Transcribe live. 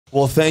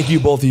Well, thank you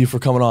both of you for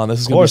coming on. This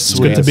is going to be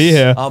sweet. It's good to be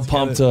here. I'm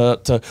pumped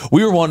to.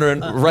 We were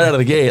wondering right out of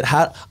the gate.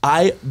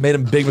 I made a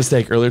big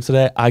mistake earlier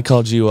today. I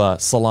called you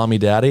Salami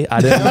Daddy.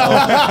 I didn't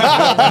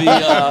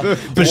know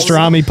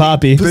Pastrami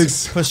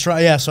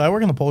Papi. Yeah, so I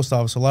work in the post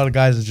office. A lot of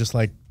guys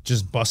are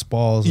just bus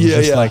balls.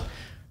 Just like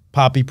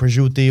Papi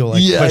Prosciutto or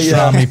like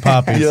Pastrami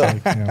Papi. Yeah.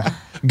 Like, you know.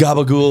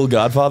 Gabagool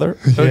Godfather.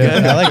 Okay.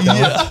 Yeah, I like that one.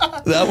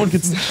 Yeah, that one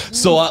gets.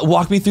 So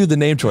walk me through the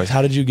name choice.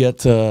 How did you get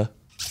to?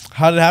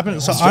 How did it happen?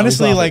 So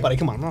honestly, like, buddy,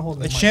 come on, I'm not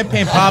holding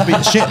Champagne Papi,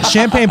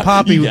 Champagne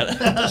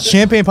Papi,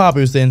 Champagne Papi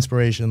was the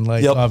inspiration.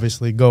 Like,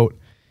 obviously, goat,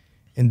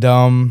 and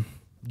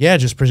yeah, I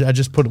just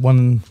put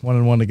one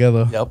and one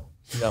together. Yep.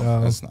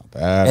 That's not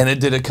bad.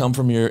 And did it come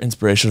from your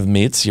inspiration of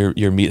meats,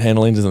 your meat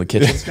handlings in the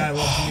kitchen?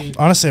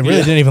 Honestly, I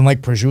really didn't even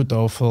like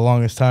prosciutto for the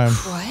longest time.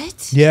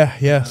 What?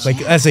 Yeah.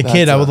 Like as a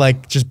kid, I would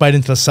like just bite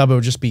into the sub. It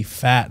would just be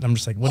fat, and I'm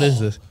just like, what is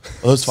this?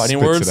 Those fighting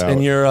words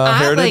in your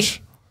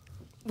heritage.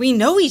 We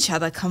know each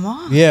other. Come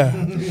on.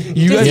 Yeah.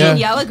 You guys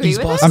yell agree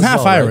with us? I'm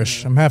half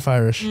Irish. I'm half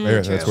Irish.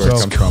 That's where it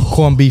comes from.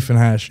 Corned beef and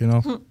hash, you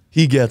know.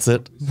 He gets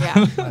it.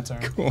 Yeah.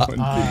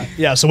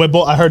 Yeah, so we're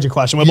both. I heard your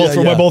question. We're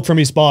both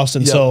from East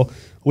Boston, so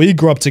we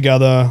grew up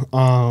together.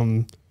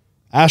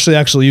 Ashley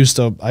actually used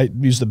to. I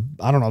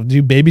don't know. Do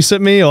you babysit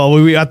me, or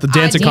were we at the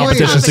dancing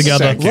competitions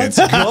together? Let's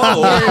go.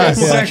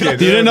 You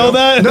didn't know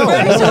that? No.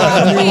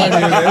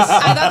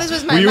 I thought this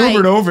was my We mic.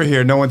 Ubered over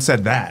here. No one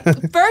said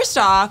that. First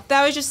off,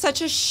 that was just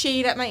such a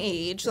shade at my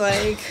age.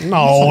 Like,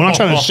 No, we're not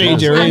trying to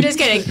shade your I'm age. just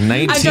kidding.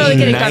 I'm totally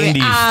kidding.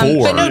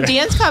 1994. But no,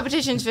 dance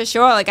competitions for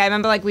sure. Like, I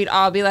remember like we'd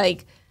all be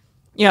like,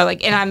 you know,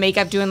 like in our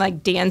makeup doing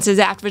like dances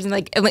afterwards, and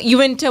like you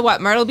went to what,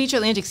 Myrtle Beach or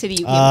Atlantic City?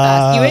 You came with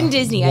us. You were in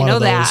Disney. I know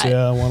that.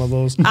 Yeah, one of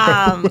those.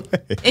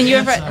 And you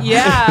were,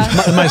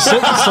 My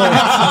sister. All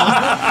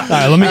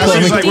right, let me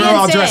clear. Like we're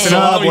all dressing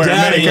up. We're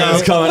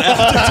coming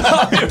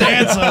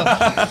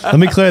after Let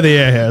me clear the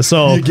air here.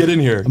 So get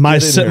in here. My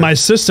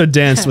sister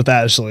danced with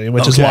Ashley,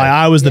 which is why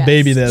I was the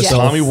baby there. So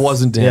Tommy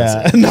wasn't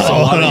dancing. Yeah, no,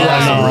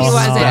 he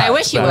wasn't. I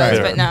wish he was,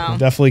 but no.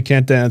 Definitely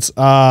can't dance.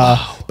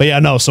 But yeah,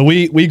 no. So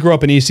we grew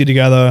up in Eastie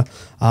together.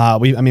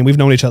 We've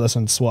known each other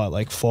since what,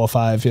 like 4 or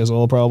 5 years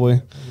old, probably.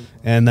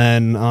 And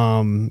then,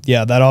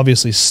 that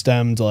obviously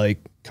stemmed like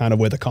kind of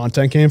where the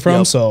content came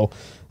from. So,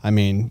 I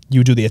mean,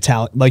 you do the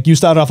Italian, like you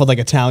started off with like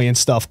Italian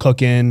stuff,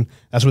 cooking.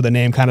 That's where the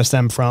name kind of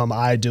stemmed from.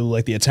 I do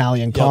like the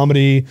Italian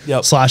comedy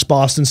 /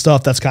 Boston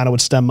stuff. That's kind of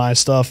what stemmed my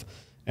stuff.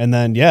 And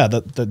then,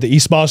 the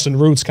East Boston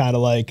roots kind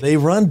of like... They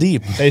run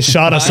deep. They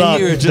shot us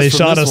up. They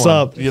shot us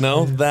up. You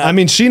know? That. I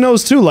mean, she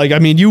knows too. Like, I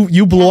mean,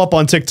 you blew up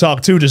on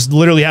TikTok too, just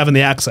literally having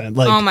the accent.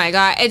 Like, oh my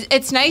God.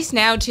 It's nice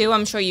now too.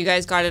 I'm sure you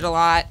guys got it a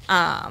lot.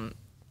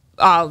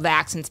 All the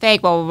accent's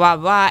fake, blah, blah,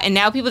 blah, blah. And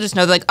now people just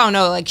know, like, oh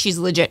no, like she's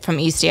legit from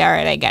Eastie. All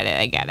right, I get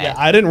it. Yeah,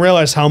 I didn't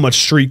realize how much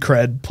street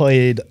cred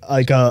played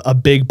like a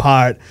big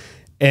part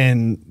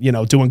in, you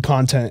know, doing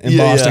content in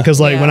Boston. Because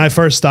like when I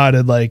first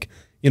started, like,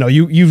 you know,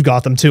 you've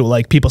got them too.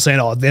 Like people saying,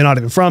 oh, they're not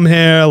even from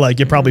here. Like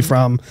you're probably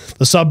from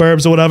the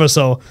suburbs or whatever.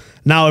 So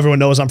now everyone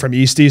knows I'm from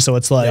Eastie. So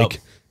it's like,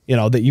 you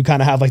know, that you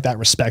kind of have like that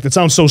respect. It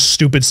sounds so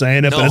stupid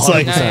saying it, but it's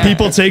like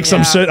people take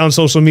some shit on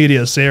social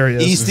media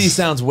serious. Eastie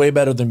sounds way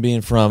better than being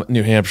from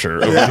New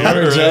Hampshire.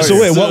 So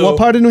wait, what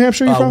part of New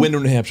Hampshire are you from? Winter,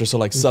 New Hampshire. So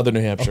like southern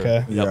New Hampshire.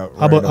 Okay. Yep.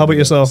 How about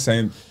yourself?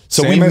 Same.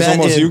 So Same we as met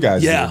almost in, you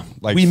guys. Yeah,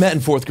 like we met in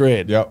 4th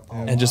grade. Yep.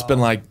 And just been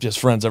like just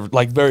friends ever,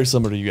 like very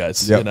similar to you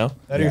guys. You know,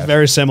 that is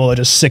very similar.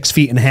 Just 6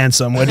 feet and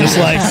handsome. We're just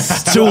like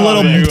two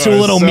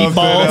little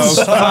meatballs.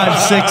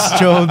 5'6"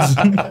 Jones.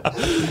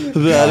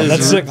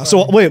 That's sick.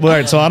 So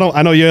wait. So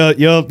I know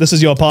you're. This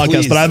is your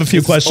podcast, but I have a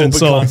few questions.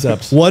 So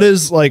concepts.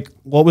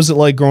 what was it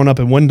like growing up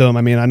in Wyndham?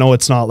 I mean, I know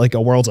it's not like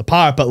a worlds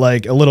apart, but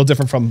like a little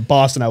different from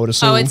Boston, I would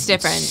assume. Oh, it's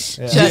different.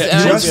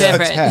 Just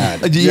different. a tad.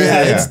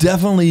 It's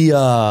definitely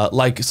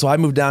like. So I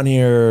moved down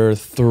here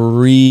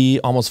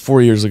almost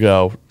 4 years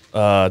ago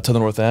to the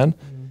North End,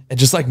 and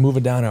just like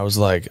moving down, I was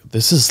like,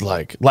 this is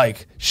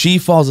like she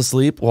falls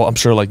asleep. Well, I'm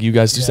sure like you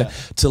guys do say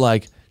to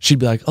like. She'd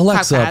be like,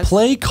 Alexa,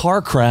 play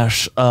car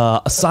crash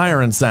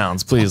siren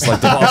sounds, please.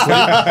 Like the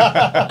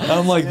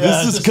I'm like,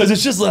 this is because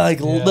it's just like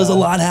there's a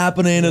lot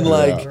happening, and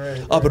like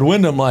up in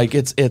Wyndham, like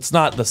it's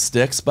not the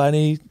sticks by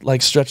any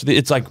like stretch of the.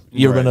 It's like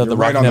you ever been to the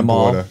Rockingham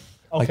Mall,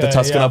 like the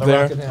Tuscan up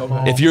there.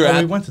 If you're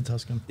at, we went to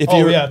Tuscan.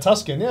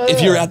 Tuscan. Yeah.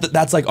 If you're at,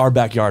 that's like our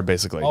backyard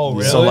basically. Oh,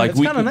 really? So like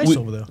it's kind of nice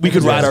over there. We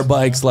could ride our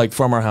bikes like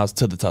from our house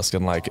to the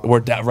Tuscan, like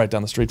we're right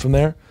down the street from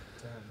there.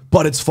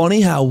 But it's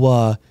funny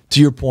how to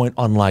your point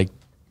on like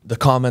the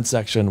comment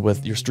section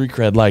with your street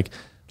cred, like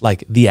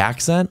the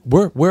accent,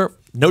 we're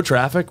no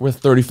traffic. We're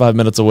 35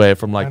 minutes away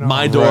from like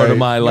my door to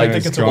my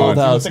like old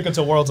house. I think it's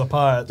a worlds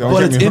apart.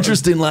 But it's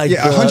interesting, like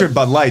 100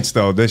 Bud Lights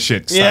though. This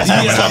shit starts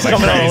coming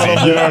coming like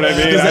crazy. You know what I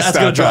mean? That's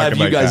gonna drive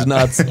you guys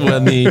nuts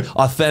when the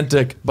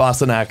authentic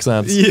Boston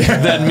accents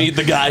then meet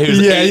the guy who's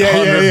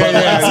 800 Bud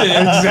Lights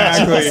in.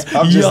 Exactly.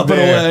 I'm just yupping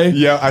there. away.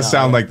 Yeah, I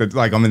sound like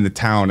I'm in the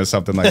town or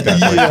something like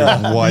that.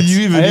 Like, what? You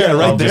even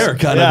right there,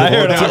 kind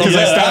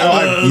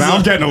of. Now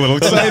I'm getting a little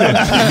excited.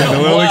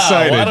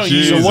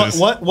 So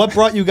what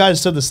brought you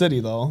guys to the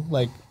city though?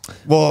 Like,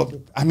 Well,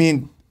 I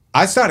mean,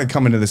 I started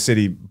coming to the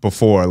city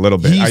before a little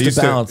bit. He I used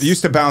to bounce.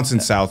 used to bounce in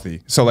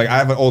Southie. So like I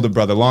have an older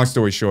brother. Long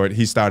story short,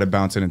 he started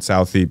bouncing in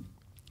Southie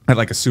at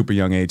like a super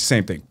young age.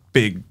 Same thing.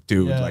 Big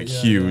dude,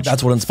 huge.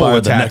 That's what full inspired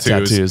of the neck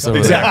tattoos. over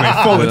there.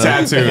 Exactly, full of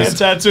tattoos.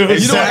 Tattoos. You know,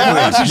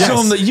 Exactly. actually show Yes.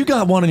 them that you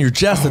got one on your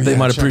chest that they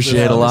might check this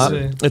appreciate out. a lot.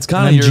 Let's see. It's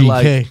kind of your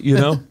like, MGK. you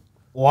know.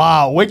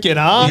 Wow, wicked,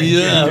 huh?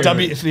 Yeah.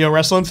 You're a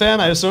wrestling fan,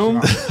 I assume.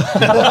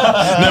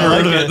 Never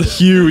heard of it.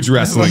 Huge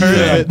wrestling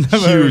fan.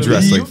 Huge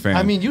wrestling fan.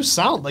 I mean, you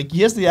sound like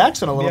he has the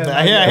accent a little bit.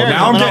 Yeah, Yeah,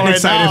 now I'm getting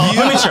excited.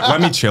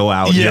 Let me chill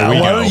out. Yeah, Here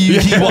we why go. don't you?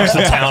 He walked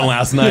to town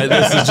last night.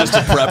 This is just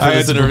a prep for I had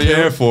this to interview.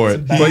 prepare for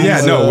it. But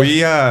yeah, no,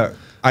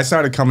 I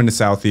started coming to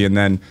Southie, and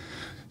then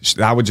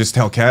I would just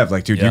tell Kev,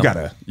 like, dude,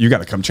 Yeah. you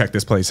gotta come check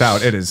this place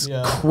out. It is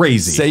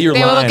crazy. Say your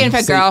They line. were looking for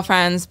Say-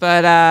 girlfriends,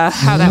 but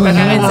how that worked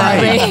out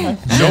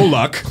exactly. No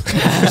luck.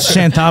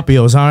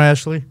 Shantapios, huh,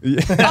 Ashley?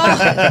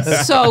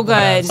 Oh, so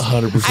good.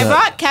 100%. I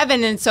brought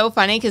Kevin, and it's so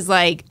funny because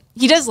like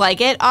he does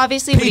like it,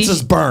 obviously. But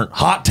Pizza's burnt.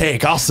 Hot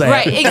take. I'll say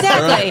right, it.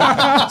 exactly.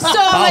 So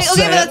I'm like, say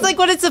okay, but it. that's like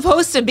what it's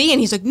supposed to be, and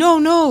he's like,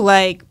 no,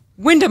 like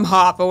Wyndham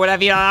Hop or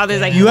whatever. You know,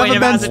 there's like You ever Wyndham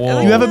been? House. I'm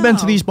like, You ever been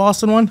to no. the East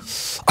Boston one?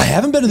 I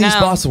haven't been to the East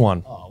No. Boston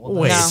one.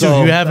 Wait, No.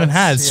 dude, you haven't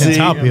had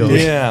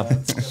Shantapios. Yeah,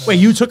 Wait,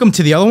 you took him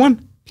to the other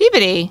one?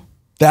 Peabody?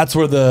 that's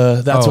where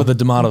the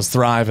D'Amatos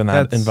thrive in that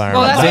That's-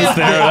 environment. Well, that's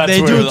where- that's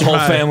they where do the whole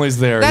thrive. family's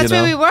there. That's you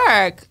know? where we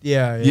work.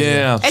 Yeah.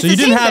 Yeah. It's So you the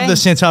didn't same have the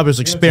thing. Santapios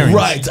experience.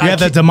 Right, You I had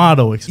that can't-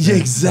 D'Amato Yeah,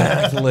 experience.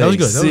 exactly. That was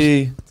good. That was-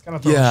 See, Kind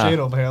of throwing Yeah. shade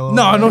over here a little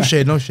No, bit. no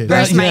shade, no shade.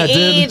 First my it did.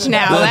 age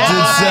now. That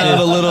did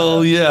sound a little,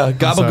 sorry.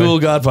 Gabagool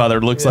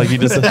Godfather looks like he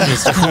just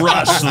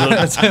crushed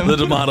the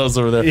D'Amatos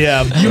over there.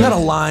 Yeah. You had a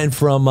line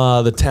from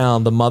the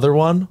town, the mother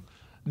one.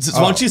 Just,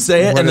 why don't you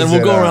say it, what and then is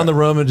we'll it, go around the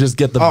room and just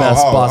get the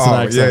best Boston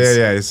accents.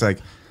 Yeah. It's like,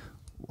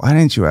 why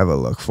didn't you ever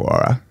look for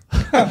her?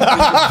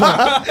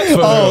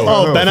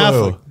 Oh, Ben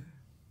Affleck.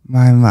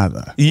 My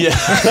mother. Yeah.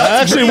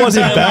 That actually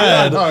wasn't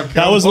bad.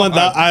 That was when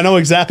I know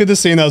exactly the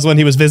scene. That was when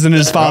he was visiting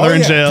his father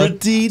in yeah. jail.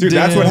 Pretty Dude,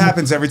 that's what damn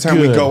happens every time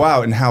we good. go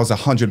out and house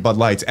 100 Bud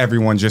Lights.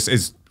 Everyone just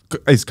is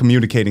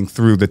communicating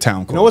through the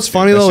town. You know what's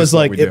funny though is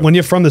like when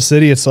you're from the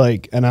city, it's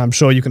like, and I'm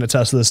sure you can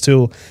attest to this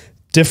too.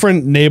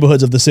 Different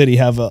neighborhoods of the city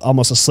have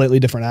almost a slightly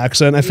different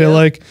accent. I feel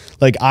like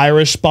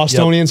Irish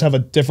Bostonians have a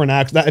different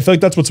accent. I feel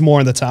like that's what's more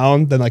in the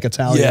town than like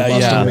Italian Yeah, yeah,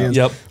 Bostonians.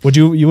 yep. Would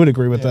you would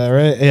agree with that,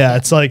 right? Yeah,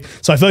 it's like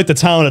so. I feel like the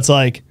town, it's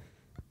like.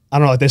 I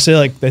don't know,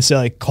 like they say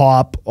like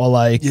cop or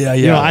like Yeah,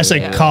 you know, yeah. I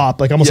say Yeah.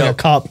 cop, like almost like Yep. a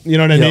cop, you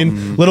know what I Yep.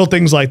 mean? Little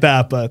things like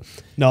that, but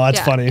no, that's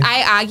Yeah. funny.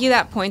 I argue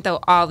that point though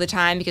all the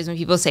time because when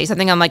people say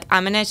something, I'm like,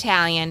 I'm an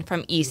Italian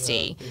from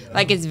Eastie.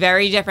 Like it's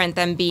very different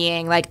than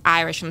being like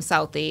Irish from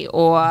Southie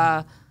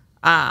or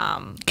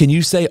Can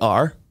you say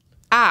R?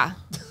 I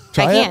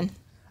Try it. can.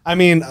 I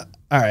mean, all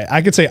right,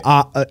 I could say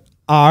R.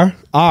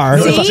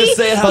 See? Just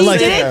say it how He you did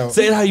say it.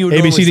 Say it how you would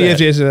A B C D normally F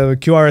say G it. H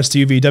Q R S T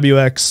U V W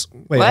X.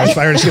 Wait, What?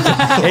 I already skipped it.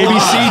 A B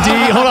C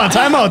D. Hold on,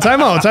 time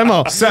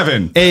out.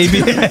 7. A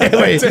B.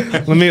 Wait,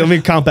 let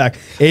me count back.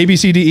 A B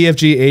C D E F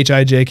G H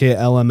I J K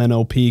L M N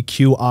O P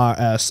Q R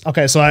S.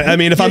 Okay, so I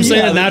mean, if I'm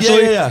saying it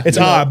naturally, it's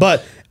R.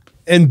 But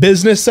in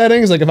business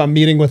settings, like if I'm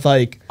meeting with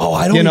like, Oh,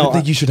 I don't you know, even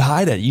think you should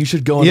hide it. You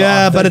should go. In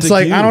yeah, but it's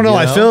like authentic I don't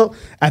know.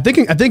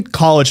 you I think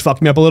college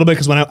fucked me up a little bit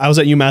because when I was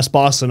at UMass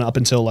Boston up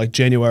until like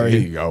January. There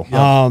you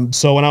go.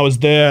 So when I was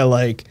there,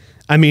 like,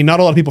 I mean, not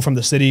a lot of people from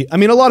the city. I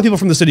mean, a lot of people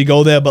from the city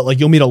go there, but like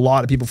you'll meet a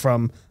lot of people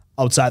from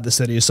outside the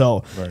city.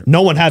 So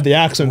no one had the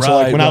accent. So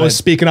like Right, when I was right.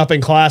 speaking up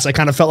in class, I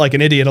kind of felt like an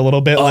idiot a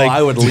little bit. Oh, Like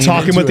I would lean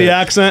talking into with the it.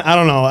 accent. I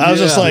don't know. I was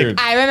just Yeah. like, Weird.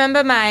 I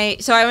remember I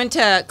went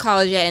to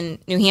college in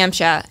New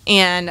Hampshire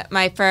and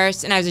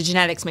and I was a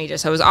genetics major.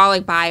 So it was all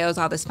like bios,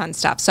 all this fun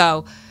stuff.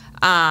 So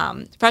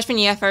freshman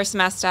year, first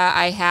semester,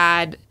 I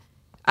had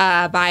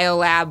a bio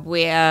lab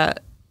where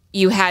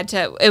we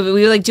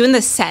were like doing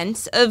the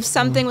sense of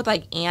something with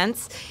like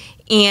ants.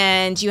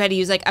 And you had to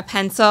use like a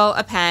pencil,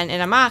 a pen,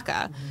 and a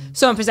marker.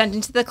 So I'm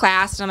presenting to the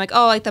class, and I'm like,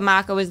 "Oh, like the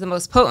marker was the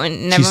most potent."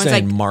 And She's everyone's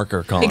saying like,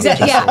 marker column.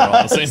 Exactly.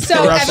 Yeah.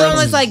 So everyone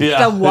was like,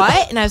 Yeah. the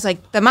what? And I was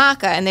like, the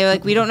maca. And they were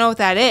like, we don't know what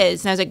that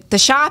is. And I was like, the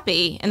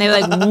Sharpie. And they were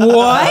like,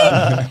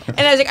 what?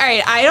 And I was like, all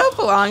right, I don't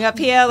belong up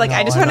here. Like,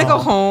 I just want to go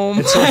home.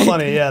 it's so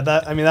funny. Yeah,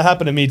 that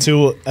happened to me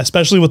too,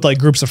 especially with like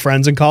groups of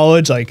friends in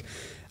college. Like,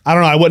 I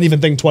don't know, I wouldn't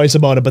even think twice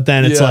about it, but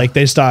then it's Yeah.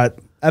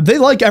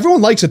 like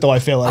everyone likes it though. I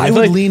feel like I feel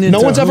would like lean no into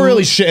one's ever who-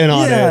 really shitting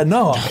on it. Yeah,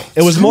 no.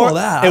 It was Screw more all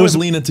that. It I was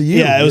would lean into you.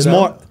 Yeah, it was you know?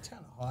 more.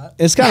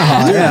 It's kind of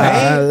hot.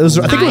 Yeah, I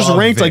think it was Love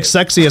ranked like it.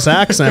 sexiest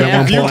accent Yeah. at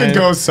one If you point. can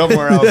go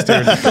somewhere else,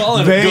 dude.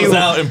 Colin They- goes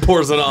out and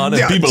pours it on, and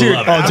Yeah, people dude,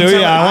 love it. Oh, I'm do you?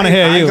 telling I wanna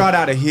hear you. I got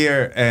out of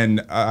here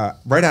and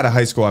right out of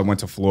high school, I went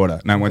to Florida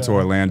and I went to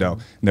Orlando.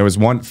 And there was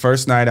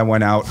first night I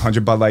went out,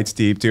 100 Bud Lights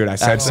deep, dude. I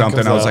said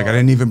something. I was like, I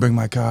didn't even bring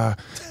my car.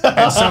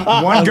 And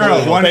one girl,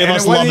 and They it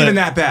must wasn't love even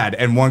it. that bad.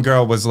 And one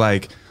girl was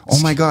like, oh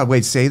my God,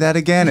 wait, say that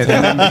again. And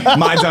then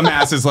my dumb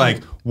ass is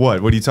like,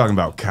 what? What are you talking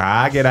about?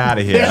 Get out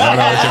of here. I don't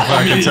know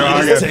what you're fucking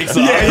talking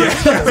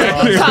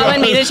about.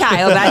 Calling me the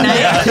child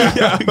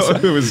that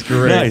night. It was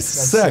great. Nice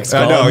sex.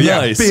 I know, yeah.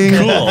 Nice. Bing.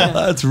 Cool.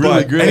 That's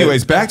really But great.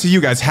 anyways, back to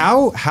you guys.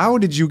 How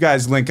did you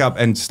guys link up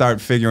and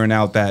start figuring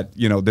out that,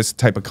 you know, this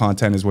type of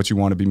content is what you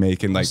want to be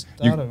making? Like,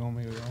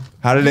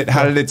 how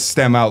did it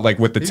stem out, like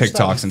with the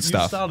TikToks and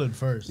stuff? You started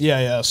first.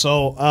 Yeah.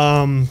 So,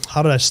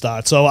 how did I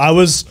start? So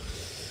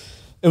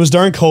it was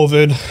during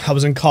COVID. I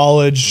was in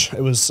college.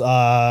 It was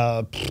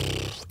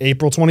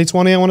April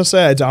 2020, I want to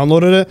say. I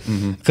downloaded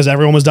it because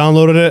everyone was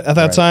downloaded it at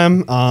that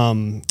time.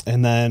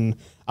 And then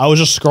I was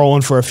just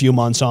scrolling for a few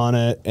months on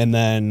it. And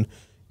then,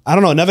 I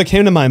don't know, it never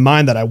came to my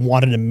mind that I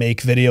wanted to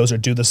make videos or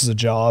do this as a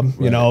job.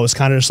 You know, it was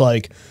kind of just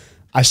like,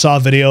 I saw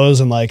videos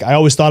and like, I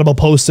always thought about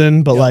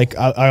posting, but like,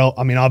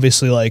 I mean,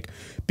 obviously like,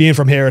 being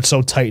from here, it's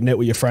so tight knit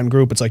with your friend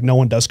group. It's like no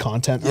one does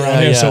content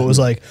around here, so it was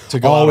like to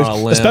go always, out on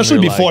a limb, especially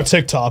you're before like,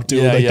 TikTok,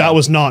 dude. That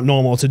was not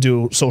normal to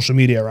do social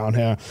media around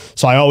here.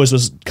 So I always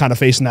was kind of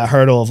facing that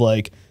hurdle of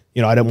like,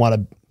 you know, I didn't want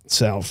to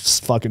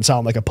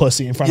sound like a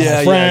pussy in front of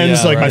my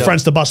friends, like my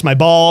friends to bust my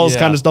balls,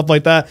 kind of stuff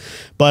like that.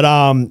 But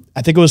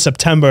I think it was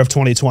September of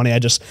 2020.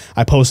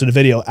 I posted a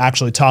video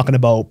actually talking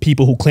about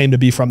people who claim to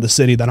be from the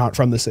city that aren't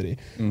from the city.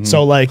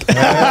 So like,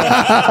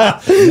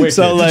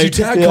 so like, did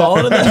you tag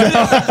Colin in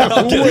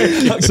that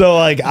video? So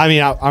like, I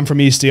mean, I'm from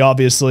Eastie,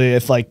 obviously.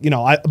 If like, you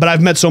know, but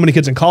I've met so many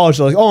kids in college.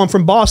 They're like, oh, I'm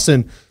from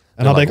Boston.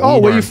 And I'm like, oh,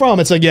 where you from?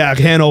 It's like, yeah,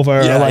 Hanover,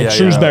 or like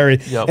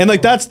Shrewsbury. Yep. And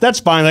like, that's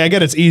fine. Like, I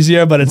get it's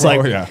easier, but it's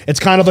it's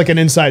kind of like an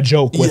inside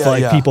joke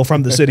with people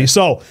from the city.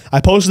 So I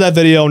posted that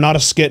video, not a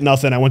skit,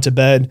 nothing. I went to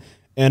bed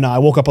and I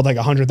woke up with like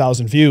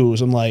 100,000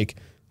 views. And like,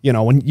 you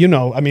know, when you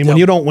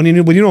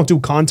don't do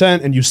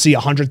content and you see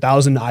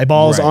 100,000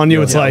 eyeballs on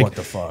you, it's like, what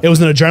the fuck? it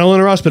was an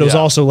adrenaline rush, but it was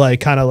also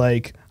like kind of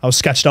like I was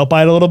sketched out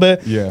by it a little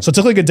bit. Yeah. So it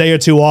took like a day or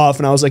two off,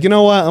 and I was like, you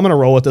know what, I'm gonna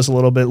roll with this a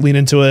little bit, lean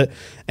into it,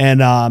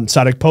 and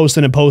started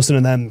posting,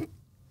 and then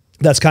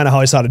that's kind of how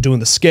I started doing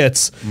the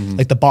skits,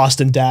 like the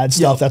Boston dad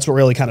stuff. That's what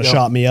really kind of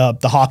shot me up.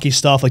 The hockey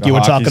stuff, like you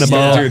were talking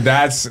about. Dude,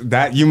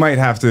 that you might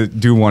have to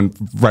do one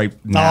right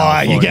now.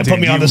 Oh, you can't put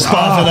me on the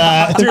spot for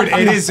that. Dude,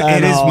 it is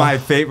my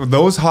favorite.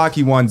 Those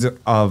hockey ones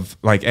of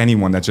like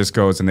anyone that just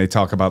goes and they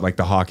talk about like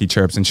the hockey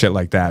chirps and shit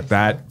like that.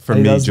 That for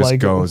me just like,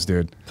 goes,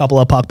 dude. Couple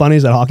of puck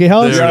bunnies at Hockey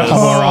House. Couple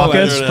of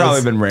rockets. It's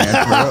probably been ran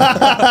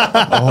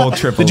a whole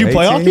triple. Did you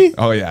play hockey?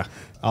 Oh yeah.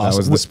 That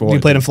was the sport. You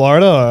played in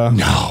Florida? Or?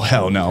 No,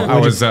 hell no. I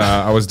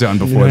was done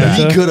before that.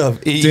 He could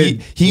have.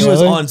 He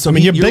was on. So I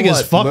mean, you're big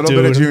as fuck, dude. A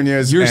little bit of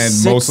juniors You're and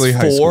mostly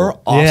high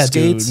school. Off Yeah,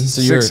 skates. dude.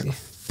 So you're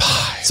 6'5".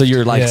 So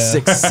you're like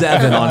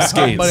 6'7" on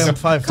skates. Buddy, I'm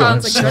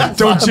 5'4".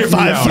 Don't chip me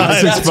out.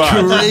 That's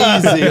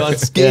crazy on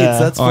skates.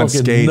 That's on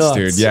fucking skates, nuts.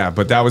 dude. Yeah,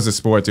 but that was a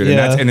sport, dude,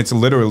 Yeah. and it's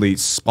literally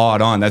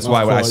spot on. That's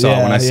why when I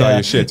saw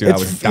your shit, dude, I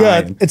was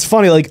Yeah, dying. it's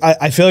funny. Like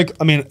I feel like,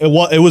 I mean, it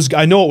was.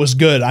 I know it was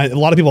good. A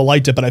lot of people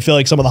liked it, but I feel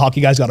like some of the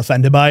hockey guys got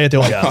offended by it. They're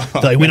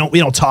like, we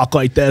don't talk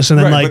like this, and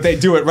then Right, like but they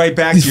do it right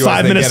back to you.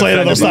 5 minutes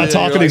later, they'll start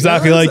talking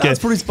exactly like That's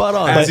it. pretty spot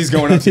on. As he's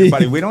going up to your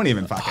buddy, we don't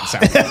even fucking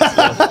sound like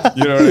this.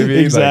 You know what I mean?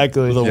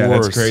 Exactly. The Yeah,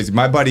 worst. that's crazy.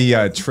 My buddy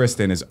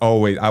Tristan is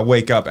always. I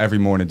wake up every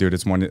morning, dude.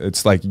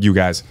 It's like you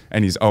guys,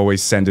 and he's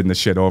always sending the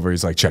shit over.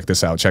 He's like, check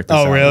this out, check this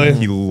out. Oh, really?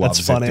 He loves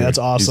That's funny. it, dude. That's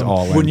awesome. He's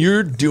all in. When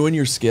you're doing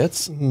your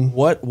skits,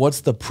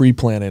 what's the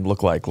pre-planning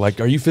look like? Like,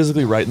 are you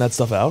physically writing that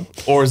stuff out,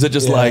 or is it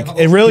just like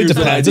It really here's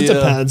an depends. It idea?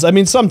 depends. I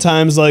mean,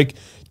 sometimes like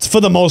for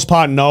the most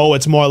part, no.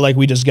 It's more like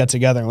we just get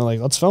together and we're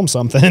like, let's film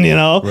something, you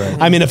know? Right.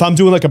 I mean, if I'm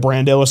doing like a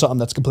brand deal or something,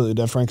 that's completely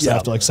different because I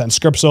have to like send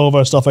scripts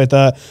over, stuff like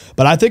that.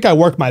 But I think I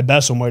work my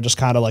best when we're just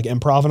kind of like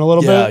improving a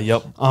little bit.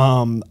 Yep.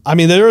 I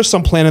mean, there is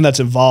some planning that's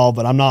involved,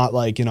 but I'm not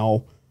like, you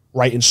know,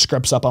 writing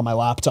scripts up on my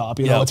laptop.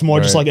 You know, Yep. it's more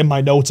just like in my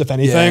notes, if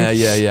anything.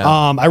 Yeah.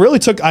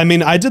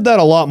 I did that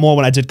a lot more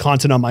when I did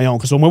content on my own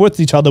because when we're with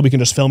each other, we can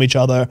just film each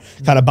other,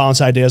 kind of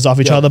bounce ideas off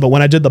each other. But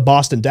when I did the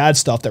Boston dad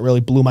stuff that really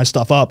blew my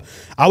stuff up,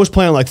 I was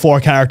playing like 4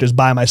 characters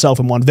by myself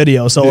in one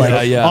video. So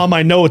on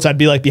my notes, I'd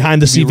be like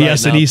behind the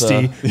CVS at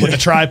Eastie with a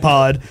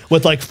tripod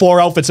with like 4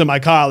 outfits in my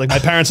car. Like my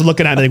parents are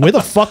looking at me like, where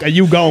the fuck are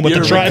you going with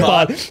the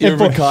tripod?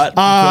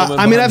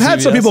 I mean, I've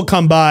had some people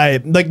come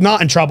by, like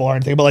not in trouble or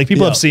anything, but like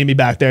people have seen me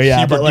back there.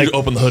 Yeah, but like, you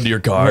open the hood of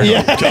your car.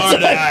 Yeah,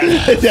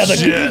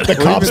 the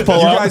cops pull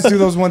you up. guys do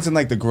those ones in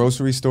like the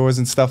grocery stores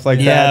and stuff like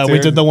that. Yeah, we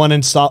dude? did the one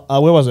in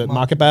where was it?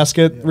 Market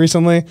Basket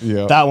recently.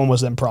 Yeah. That one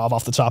was improv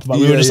off the top of it.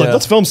 We were just like,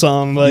 let's film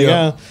some. Like,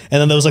 yeah.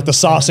 And then there was like the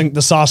sauce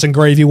and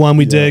gravy one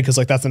we did because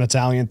like that's an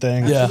Italian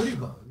thing. Yeah.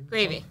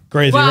 Gravy.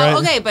 Gravy,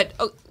 well, right? okay, but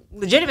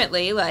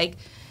legitimately, like,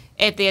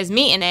 if there's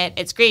meat in it,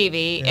 it's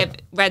gravy. If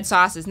red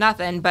sauce is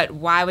nothing, but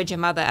why would your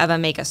mother ever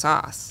make a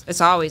sauce?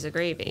 It's always a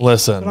gravy.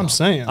 Listen, That's what I'm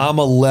saying. I'm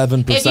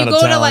 11% If you Italian.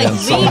 go to like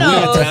so we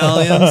Reno's,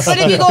 Italians. but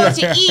if you go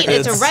to eat,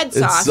 it's a red it's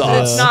sauce.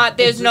 sauce. It's not.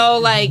 There's no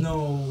like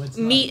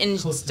meat and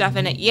stuff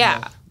in it.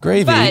 Yeah,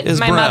 Gravy but is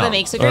my brown. mother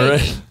makes a All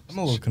gravy. right. I'm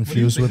a little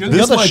confused with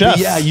This this. might chef.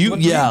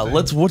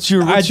 be, What's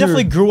your? I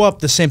definitely grew up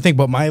the same thing,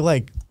 but my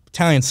like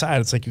Italian side,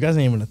 it's like you guys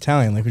ain't even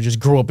Italian. Like we just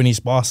grew up in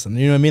East Boston.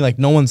 You know what I mean? Like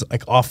no one's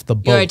like off the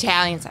boat. Your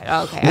Italian side.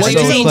 Oh, okay. I What was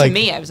do you- saying like- to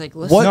me. I was like,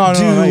 listen. What No, no,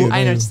 do no, no, I know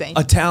what you're saying.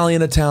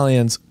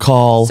 Italians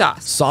call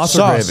Sauce. Sauce or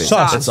Sauce, gravy?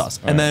 sauce. It's sauce.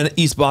 And then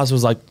East Boston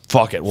was like,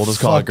 fuck it, we'll just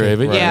call Fuck it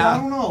gravy. it, right. Yeah. I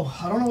don't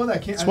know where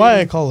that came. That's why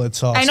I call it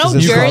sauce. I know 'cause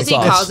it's Jersey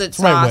sauce. calls it It's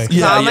right sauce way. because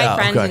Yeah, all my yeah,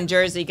 friends okay. in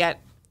Jersey get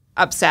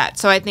upset.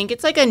 So I think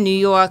it's like a New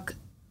York,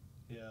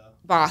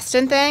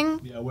 Boston thing.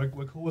 Yeah, we're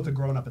cool with the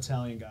grown-up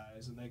Italian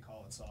guys, and they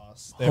call it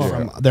sauce.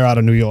 They're out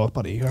of New York,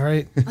 buddy. All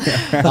right.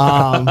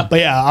 But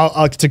yeah,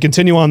 I'll to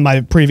continue on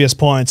my previous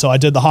point. So I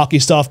did the hockey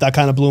stuff that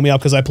kind of blew me up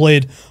because I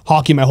played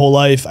hockey my whole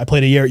life. I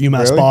played a year at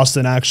UMass Really?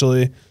 Boston,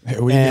 actually.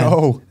 Here we And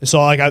go.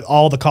 So I got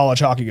all the college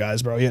hockey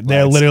guys, bro. Yeah,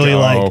 they're Let's literally go.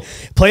 like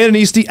playing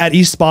at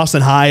East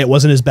Boston High. It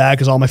wasn't as bad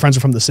because all my friends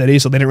are from the city,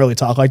 so they didn't really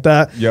talk like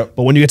that. Yep.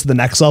 But when you get to the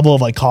next level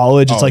of like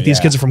college, it's Oh, like these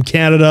yeah. kids are from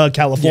Canada,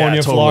 California,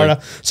 Yeah, totally.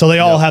 Florida, so they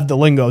all have the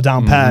lingo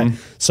down pat.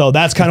 So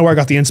that's kind of where I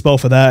got the inspo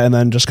for that, and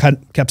then just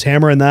kept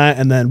hammering that,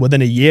 and then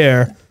within a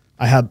year,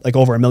 I had like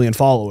over 1 million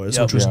followers,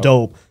 which was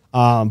dope.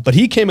 But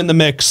he came in the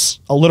mix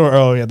a little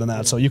earlier than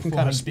that, so you can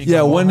kind of speak.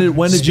 Yeah, on when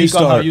did you speak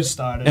on how start? you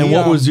started. And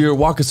what Yeah. was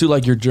walk us through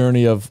like your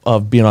journey of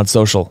being on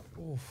social?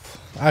 All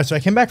right, so I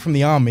came back from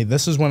the army.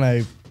 This is when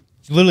I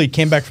literally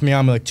came back from the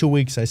army, like 2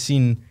 weeks. I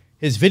seen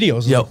his videos. I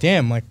was Yep. like,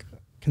 damn, like I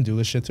can do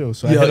this shit too.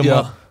 So I Yeah, hit him yeah.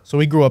 up. So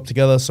we grew up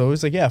together. So he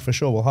was like, yeah, for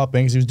sure, we'll hop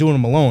in because he was doing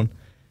them alone.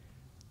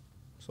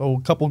 So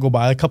a couple go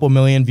by, a couple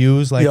million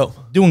views, like Yep.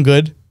 doing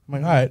good. I'm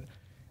like, all right.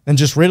 And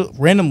just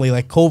randomly,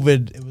 like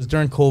COVID, it was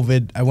during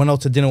COVID. I went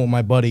out to dinner with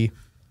my buddy,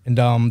 and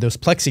there was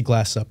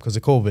plexiglass up because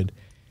of COVID.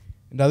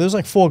 And there was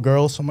like 4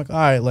 girls. So I'm like, all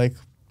right, like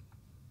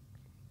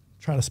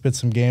try to spit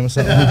some game or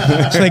something.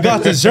 So they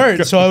got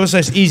dessert. So I was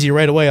just easy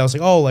right away. I was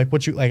like, oh, like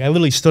what you like? I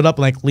literally stood up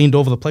and like leaned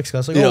over the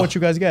plexiglass, like, Yeah. oh, what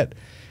you guys get?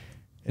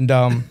 And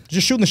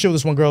just shooting the shit with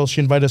this one girl.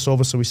 She invited us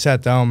over, so we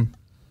sat down.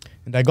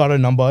 And I got her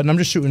number, and I'm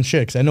just shooting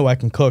shit because I know I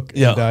can cook.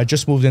 Yeah. And I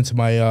just moved into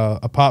my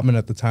apartment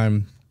at the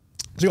time.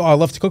 I was like, oh, I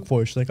love to cook for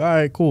you. She's like, all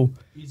right, cool.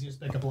 Easiest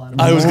pickup line.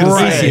 I was gonna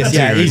say, Easiest,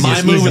 yeah, dude,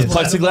 easiest, my move with easiest.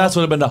 plexiglass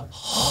would have been to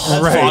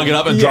fog it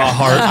up and draw a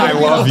heart. I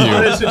love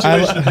you.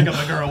 situation to pick up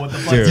a girl with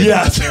the Dude.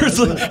 Yeah, there's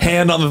a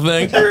hand on the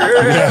thing.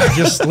 Yeah,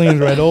 just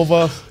leaned right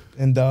over.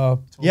 And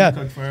yeah,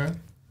 Cook for her.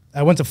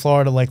 I went to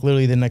Florida like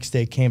literally the next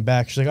day, came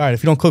back. She's like, all right,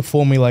 if you don't cook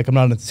for me, like I'm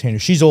not an entertainer.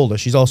 She's older.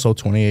 She's also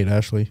 28,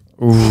 Ashley.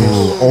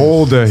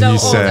 Older, So he older,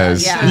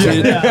 says.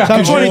 yeah. So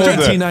I'm 23.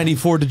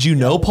 1994. Did you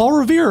know Paul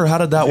Revere, or how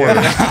did that work?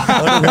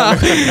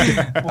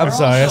 I'm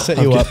sorry, I set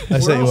you up. I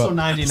We're set you also up.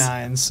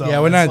 99, so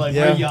Yeah, we're it's not- like,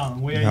 yeah. we're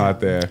young. We're Not young.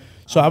 there.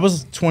 So I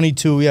was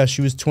 22. Yeah,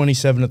 she was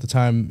 27 at the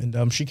time,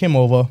 and she came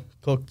over,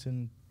 cooked,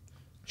 and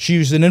she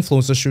was an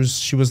influencer.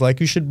 She was like,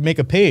 you should make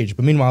a page.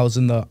 But meanwhile, I was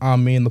in the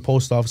army and the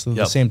post office at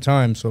the Yep. same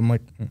time. So I'm like,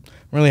 I don't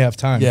really have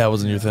time. Yeah, it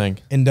wasn't your thing.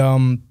 And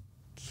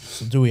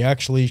so Dewey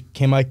actually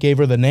came out, gave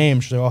her the name.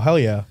 She's like, oh hell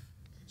yeah.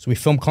 So we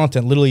filmed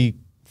content literally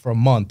for a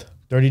month,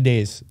 30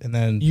 days, and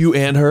then You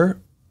and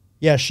her.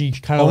 yeah, she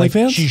kind of like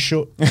OnlyFans? she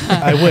showed.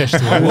 I wish.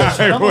 Dude, I wish.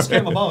 It almost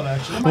came about,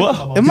 actually. It might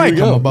come about. It might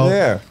come about.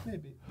 Yeah.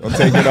 Don't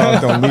take it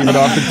off. Don't leave it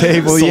off the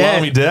table yet.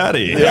 Salami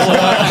daddy.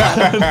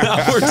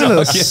 Now we're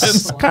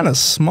talking. Kind of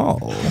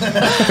small.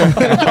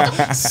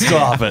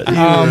 Stop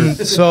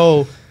it.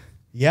 So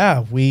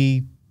yeah,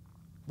 where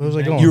was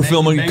I going? You were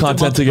filming Banked content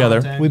them up the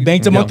together. content. We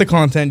banked them up the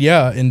content,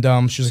 yeah, and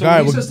she was So like, all when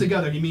right, he says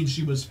together, he means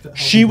she was.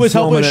 she was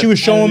helping. filming She it, was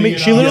showing me. editing it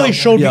She out. literally Yep.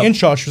 showed Yep. me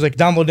InShot. She was like,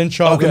 download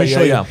InShot. Okay, let me show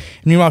yeah, you. yeah.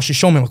 And meanwhile, she's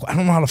showing me. I'm like, I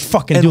don't know how to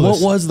fucking And do what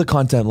this. was the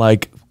content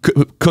like?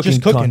 Cooking.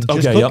 Just cooking, content.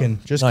 just Okay, yep. cooking,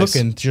 just Nice.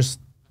 cooking, just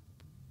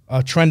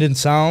trend and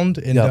sound.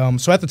 And Yep.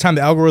 so at the time,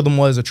 the algorithm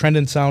was a trend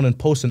and sound and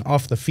posting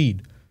off the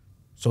feed.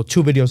 So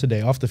 2 videos a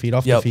day, off the feed,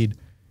 off the Yep. feed.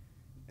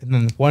 And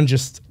then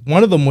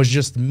one of them was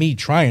just me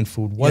trying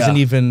food. Wasn't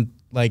Yeah. even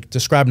like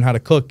describing how to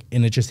cook,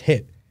 and it just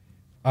hit.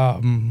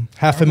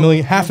 Half a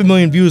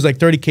million views, like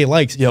 30K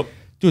likes. Yep.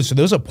 Dude, so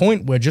there was a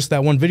point where just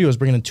that one video was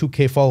bringing in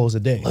 2K followers a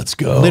day. Let's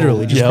go.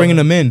 Literally, just Yep. bringing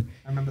them in.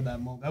 I remember that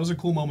moment. That was a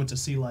cool moment to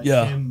see, like,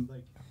 Yeah. him,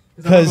 like,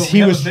 'Cause he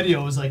he was- was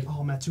video. It was like, oh,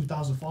 I'm at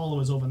 2,000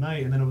 followers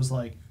overnight, and then it was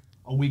like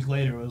a week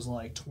later, it was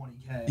like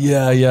 20K.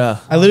 Yeah, yeah.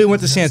 I literally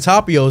went to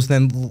Santapio's,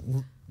 then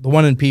the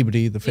one in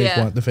Peabody, the fake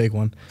Yeah. one, the fake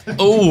one.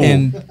 Oh,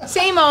 And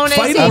Same owner.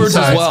 Fighting same words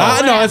as source.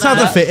 well. no, it's not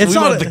the fake. It's we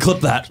not. wanted to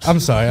clip that. I'm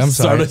sorry. I'm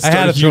sorry. Start I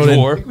had a to throw huge it in.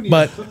 war.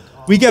 But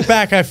we get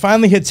back. I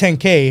finally hit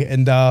 10K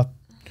and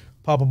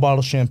pop a bottle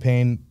of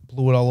champagne,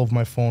 blew it all over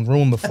my phone,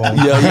 ruined the phone.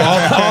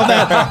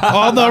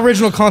 All the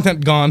original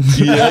content gone.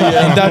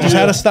 And I just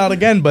had to start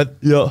again. But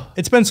Yeah.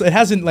 it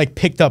hasn't like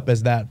picked up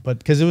as that. But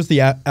because it was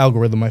the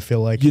algorithm, I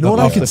feel like. You know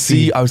what I off the could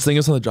see? feed. I was thinking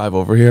this on the drive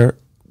over here.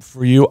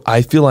 For you,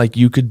 I feel like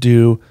you could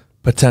do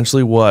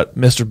potentially what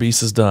Mr.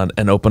 Beast has done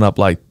and open up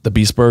like the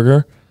Beast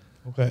Burger.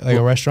 Okay, like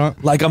a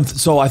restaurant. Like I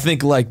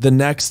think like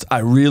I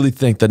really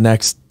think the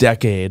next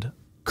decade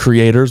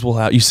creators will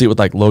have. You see it with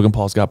like Logan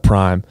Paul's got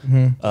Prime.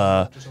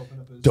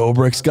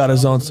 Dobrik's got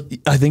his own.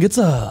 I think it's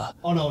a.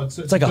 Oh no, it's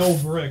like a Dough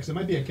Bricks. It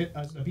might be a pizza.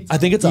 I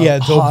think it's a Yeah,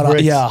 Dough hot,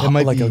 Bricks. yeah, It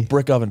might like a be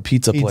brick oven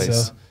pizza pizza.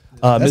 place.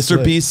 Mr.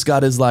 lit. Beast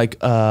got his like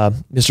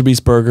Mr.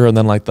 Beast burger, and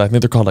then like I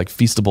think they're called like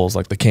Feastables,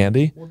 like the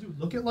candy. Well, dude,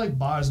 look at like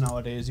bars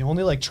nowadays. The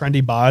only like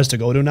trendy bars to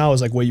go to now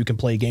is like where you can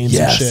play games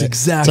Yes, and shit.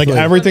 exactly. It's like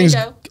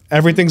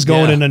everything's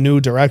going Yeah. in a new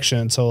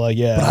direction. So like,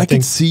 yeah, But I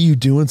can see you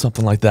doing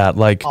something like that,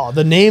 like Oh,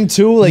 the name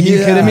too? Like, you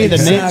kidding me? The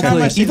name.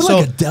 exactly. Even So-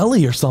 like a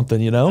deli or something,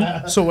 you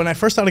know? So when I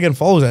first started getting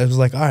followers, I was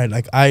like, all right,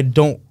 like I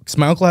don't, because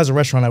my uncle has a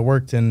restaurant. I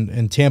worked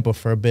in Tampa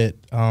for a bit.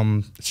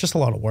 It's just a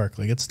lot of work.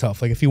 Like it's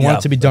tough. Like if you want Yeah,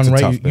 it to be that's done a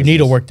right, tough you need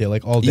to business. work there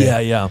like all day. Yeah,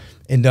 yeah.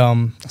 And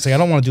it's like I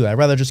don't want to do that. I'd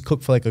rather just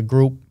cook for like a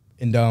group.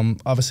 And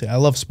obviously I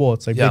love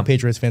sports, like Yeah. big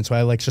Patriots fan. So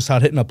I like just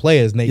started hitting up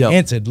players, and they Yep.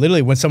 answered.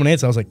 Literally when someone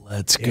answered, I was like,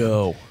 Let's damn.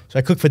 go. So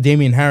I cooked for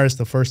Damian Harris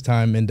the first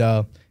time, and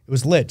it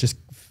was lit. Just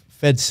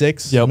fed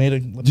 6. Yep.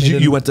 Made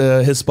You went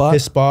to his spot?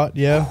 his spot,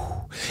 yeah.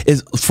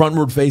 Is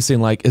frontward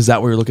facing, like, is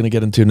that what you're looking to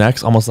get into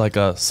next? Almost like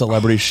a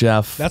celebrity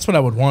chef. That's what I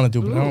would want to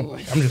do, but I don't,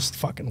 I'm just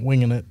fucking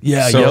winging it.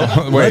 Yeah, So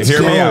yo. wait, Let's hear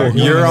me go. out.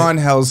 You're on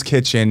Hell's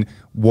Kitchen.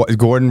 What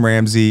Gordon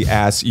Ramsay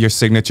asks your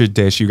signature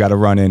dish. You got to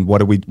run in.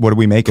 What are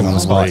we making on the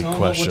spot? Great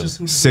question.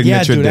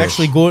 Signature Yeah, dude. dish.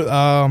 Actually,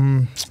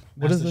 go.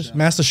 What is this?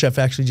 MasterChef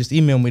actually just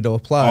emailed me to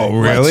apply. Oh,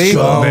 really? Let's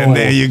go. Then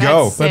there you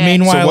go. That's But sick.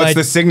 meanwhile, So what's like,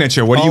 the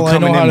signature? What are you all I know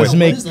coming how in to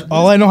with? make,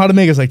 all I know how to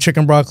make is like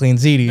chicken broccoli and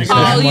ziti. So Oh,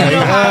 I'm you like,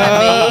 know how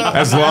to make.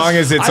 As long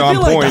as it's I on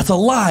feel like point. that's a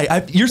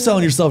lie. You're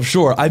selling yourself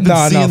short. I've been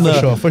No,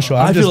 seeing for sure.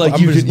 I I'm feel just- like I'm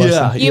you just could, yeah.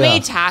 busting. You yeah.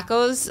 made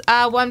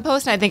tacos one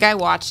post, and I think I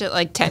watched it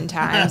like 10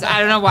 times. I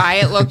don't know why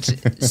it looked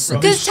because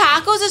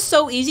tacos is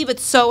so easy but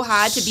so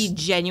hard to be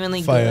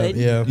genuinely fire, good.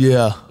 yeah.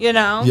 Yeah. You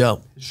know. Yeah.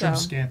 Shrimp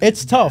So. scampi.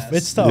 It's tough.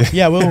 It's tough.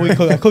 Yeah, we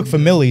cook. I cooked for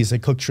Millie's. I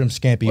cooked shrimp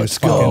scampi. Let's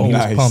He was fucking- go. He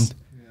was Nice.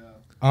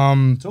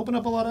 pumped. It's opened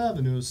up a lot of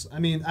avenues. I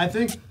mean, I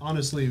think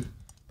honestly,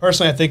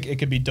 personally, I think it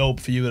could be dope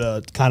for you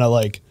to kind of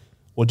like,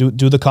 well,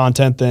 do the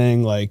content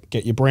thing, like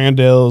get your brand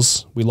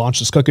deals. We launch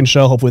this cooking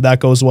show. Hopefully that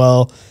goes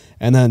well,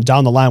 and then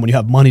down the line when you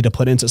have money to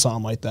put into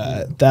something like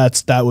that,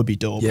 that would be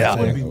dope. Yeah. I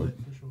think.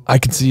 I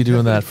can see you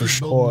doing that for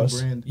sure.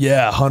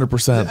 Yeah,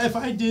 100%. If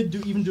I did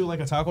even do like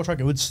a taco truck,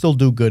 it would still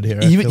do good here.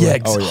 Even feel yeah,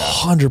 like.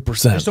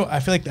 100%. I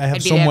feel like I have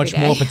I'd be so there much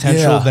every more day.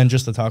 potential Yeah. than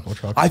just a taco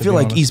truck. I to feel be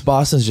like honest. East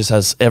Boston just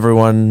has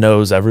everyone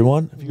knows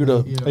everyone. If you were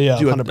to Yeah,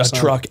 do a 100%.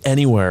 truck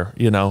anywhere,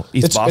 you know,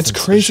 East Boston. It's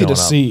crazy to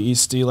see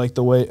Eastie like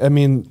the way.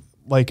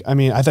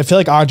 I feel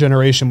like our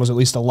generation was at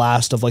least the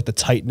last of like the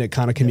tight knit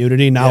kind of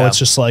community. Now Yeah. it's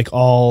just like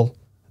all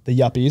the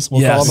yuppies.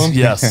 We'll call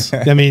Yes, them.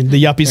 yes. I mean,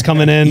 the yuppies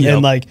coming in Yep.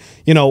 and like,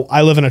 you know,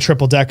 I live in a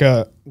triple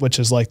decker, which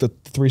is like the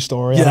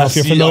 3-story. I don't know if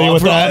Yes, you're familiar yeah,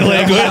 with that bro.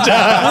 language.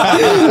 I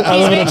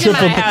He's live in a been to my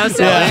triple. house.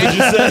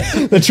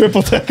 Yeah, the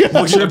triple decker.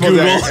 Google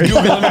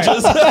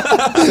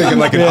images. Thinking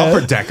like an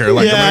upper decker.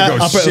 Like I'm gonna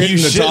go shit in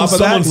the shit in top of that.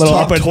 someone's Little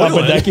top upper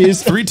toilet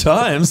deckies. 3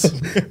 times.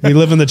 We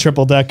live in the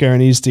triple decker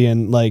in Eastie,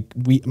 and like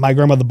my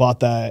grandmother bought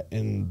that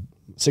in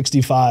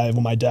 '65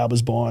 when my dad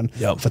was born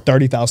Yep. for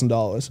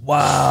 $30,000.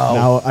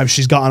 Wow. Now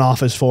she's gotten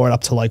offers for it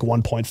up to like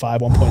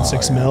 1.5,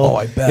 1.6 mil. Oh,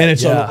 I bet, And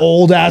it's yeah. an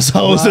old ass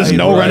house. There's Right,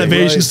 no right,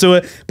 renovations to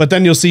it. But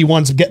then you'll see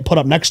ones get put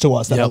up next to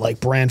us that Yep. are like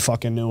brand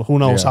fucking new. Who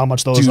knows Yeah. how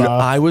much those Dude,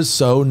 are? I was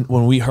so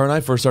when her and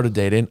I first started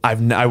dating. I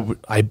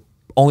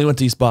only went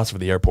to East Boston for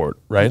the airport,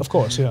 right? Of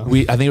course, yeah. I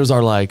think it was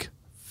our like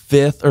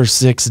 5th or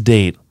 6th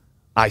date.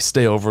 I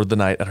stay over the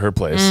night at her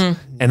place,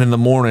 and in the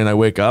morning I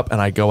wake up and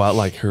I go out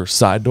like her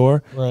side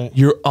door. Right.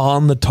 You're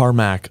on the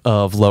tarmac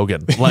of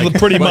Logan, like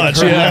Pretty much,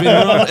 her yeah.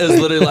 living room is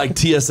literally like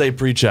TSA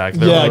pre-check.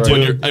 They're Yeah, like,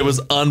 dude. it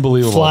was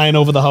unbelievable. Flying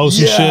over the house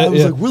yeah, and shit. I was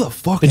yeah. like, where the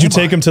fuck? Did you am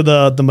take I? him to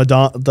the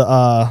Madonna, the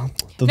No,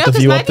 because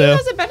view my up there?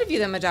 view has a better view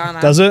than Madonna.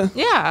 Does it?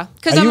 Yeah.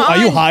 Because Are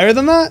you higher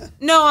than that?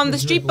 No, I'm the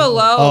street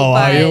below. Oh,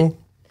 but are you?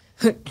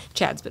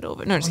 Chad's been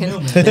over. No, just kidding.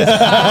 Wait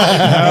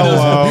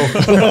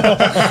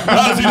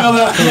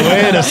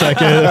a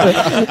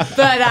second.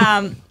 But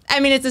I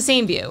mean, it's the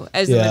same view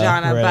as the Yeah,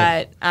 Madonna,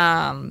 right.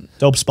 but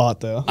Dope spot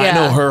there. I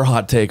know Yeah. her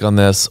hot take on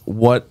this.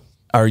 What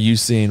are you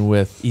seeing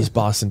with East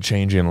Boston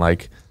changing?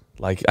 Like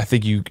I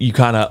think you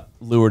kind of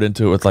lured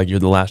into it with like you're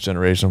the last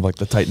generation of like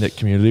the tight knit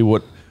community.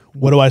 What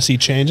What do I see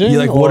changing?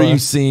 what are Or- you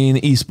seeing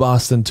East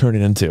Boston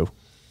turning into?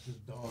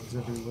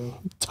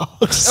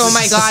 Dogs. oh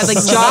my god, like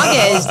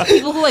joggers,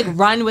 people who like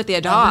run with their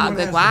dog.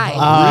 Like why?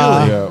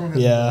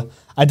 Yeah,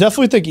 I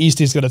definitely think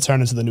Eastie's going to turn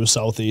into the new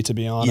Southie, to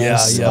be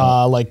honest. Yeah,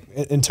 yeah. Like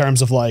in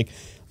terms of like,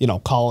 you know,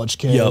 college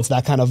kids, Yep.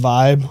 that kind of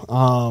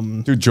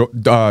vibe.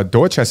 Dude,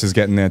 Dorchester's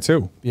getting there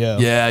too. Yeah,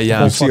 Yeah,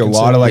 yeah. You see a fucking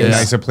lot of like serious.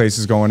 nicer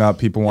places going up.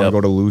 People want to Yep.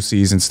 go to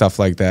Lucy's and stuff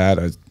like that.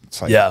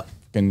 It's like Yeah.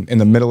 in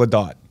the middle of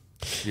dot.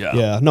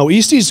 Yeah, no,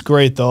 Eastie's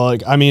great though.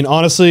 Like, I mean,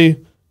 honestly,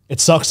 it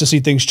sucks to see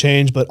things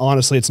change, but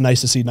honestly, it's nice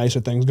to see nicer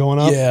things going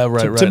up. Yeah,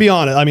 right, To right. be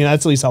honest, I mean,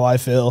 that's at least how I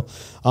feel.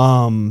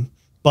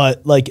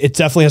 But like, it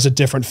definitely has a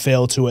different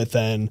feel to it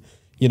than,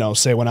 you know,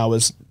 say when I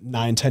was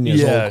 9, 10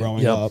 years Yeah, old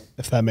growing yep. up,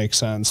 if that makes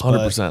sense.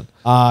 100%.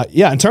 But,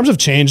 yeah, in terms of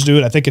change,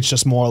 dude, I think it's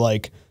just more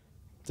like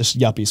this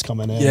yuppies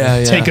coming in,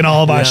 Yeah, taking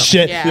all of our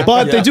shit. Yeah.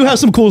 But they do have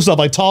some cool stuff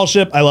like Tall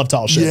Ship. I love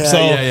Tall Ship. Yeah, so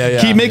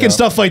yeah. keep making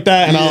stuff like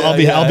that, and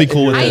I'll be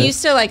cool with I it.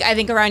 used to like, I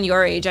think around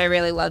your age, I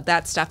really loved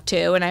that stuff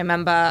too. And I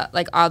remember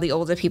like all the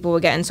older people were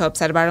getting so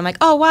upset about it. I'm like,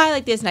 oh, why?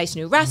 Like there's nice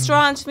new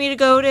restaurants for me to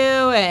go to.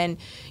 And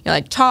you're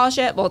like Tall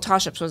Ship. Well, Tall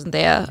Ships wasn't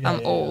there.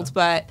 I'm old,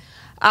 but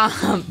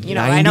you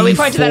know, I know we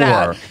pointed that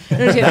out.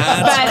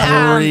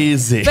 That's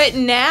crazy. But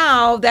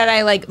now that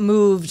I like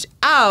moved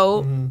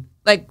out,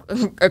 like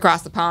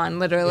across the pond,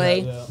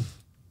 literally,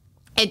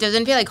 it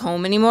doesn't feel like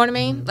home anymore to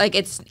me. Like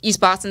it's East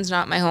Boston's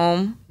not my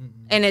home,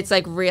 and it's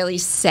like really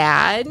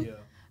sad.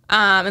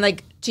 And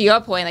like to your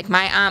point, like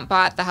my aunt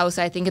bought the house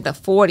I think in the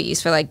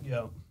 40s for like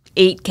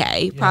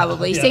 $8K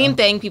probably. Same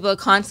thing. People are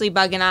constantly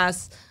bugging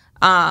us.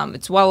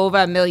 It's well over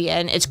 $1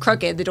 million. It's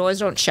crooked. The doors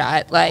don't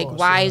shut. Like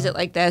why is it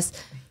like this?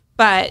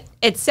 But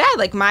it's sad.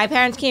 Like my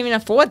parents can't even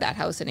afford that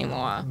house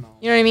anymore.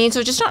 You know what I mean? So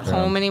it's just not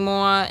home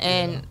anymore,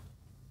 and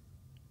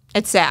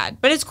it's sad,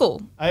 but it's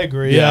cool. I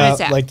agree. Yeah.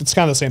 Yeah, like it's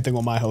kind of the same thing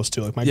with my house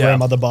too. Like my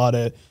grandmother bought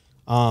it.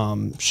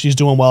 She's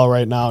doing well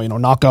right now, you know,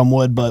 knock on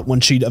wood, but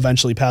when she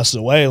eventually passes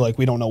away, like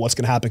we don't know what's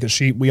going to happen because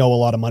we owe a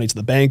lot of money to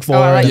the bank for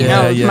I'll it. let you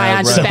know, my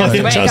aunt just passed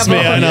away. Trust me,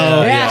 I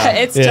know.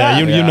 It's tough.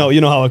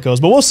 You know how it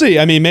goes, but we'll see.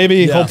 I mean,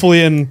 maybe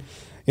hopefully in,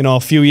 you know,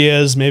 a few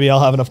years, maybe I'll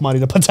have enough money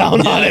to put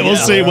down on it. We'll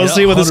see. We'll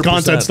see where this 100%.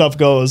 content stuff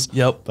goes.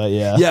 Yep. But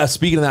yeah. Yeah.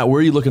 Speaking of that, where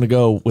are you looking to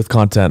go with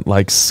content?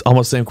 Like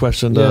almost same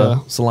question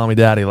to Salami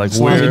Daddy. Like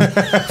where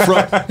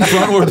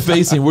frontward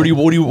facing? What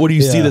do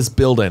you see this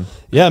building?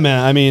 Yeah,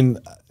 man. I mean,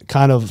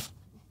 kind of.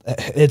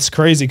 It's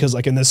crazy because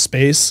like in this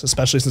space,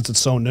 especially since it's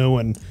so new,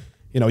 and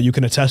you know you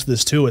can attest to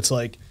this too. It's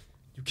like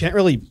you can't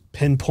really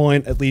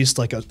pinpoint at least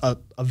like a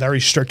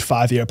very strict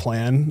 5-year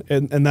plan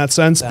in that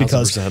sense,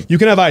 because 1000%. you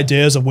can have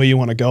ideas of where you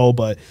want to go,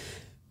 but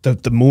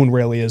the moon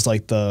really is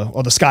like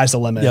the sky's the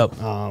limit. Yep.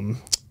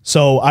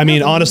 So I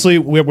mean, honestly,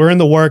 we're in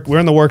the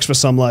works for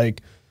some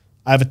like.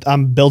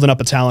 I'm building up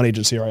a talent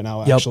agency right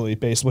now, actually,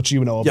 based which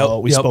you know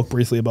about. We spoke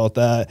briefly about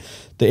that.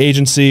 The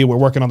agency, we're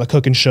working on the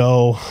cooking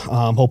show.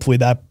 Hopefully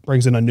that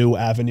brings in a new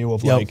avenue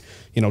of like,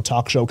 you know,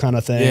 talk show kind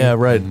of thing. Yeah,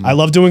 right. I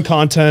love doing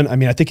content. I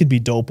mean, I think it'd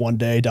be dope one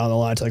day down the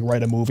line to like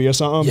write a movie or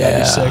something.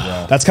 That'd be sick.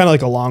 That's kind of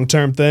like a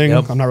long-term thing.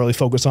 I'm not really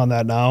focused on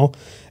that now.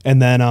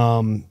 And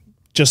then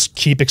just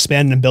keep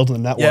expanding and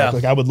building the network.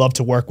 Like I would love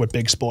to work with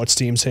big sports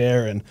teams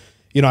here, and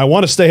you know, I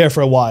want to stay here for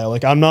a while.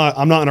 Like I'm not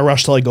in a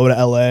rush to like go to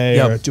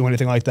LA or do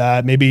anything like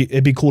that. Maybe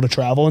it'd be cool to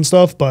travel and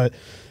stuff, but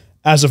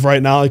as of right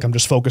now, like I'm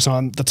just focused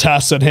on the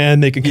tasks at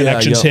hand, making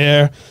connections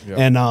here,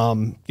 and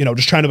you know,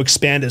 just trying to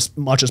expand as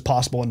much as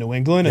possible in New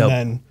England, and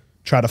then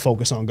try to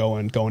focus on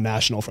going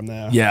national from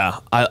there. Yeah,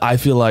 I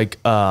feel like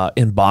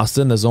in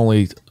Boston, there's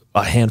only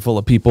a handful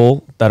of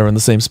people that are in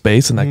the same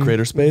space, in that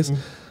creator space.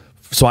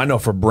 So I know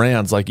for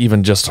brands, like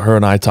even just her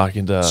and I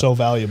talking to so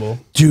valuable,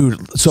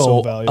 dude.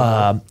 So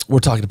valuable. We're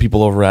talking to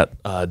people over at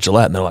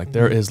Gillette, and they're like,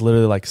 there is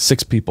literally like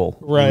 6 people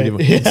right you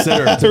would even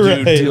consider to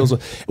do deals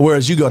with.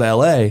 Whereas you go to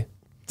LA,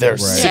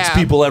 there's 6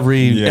 people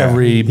every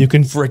you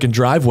can freaking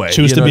driveway.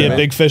 Choose to be a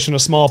big fish in a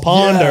small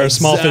pond or a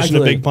small fish in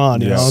a big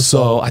pond. You know,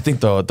 so I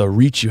think the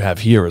reach you have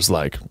here is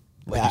like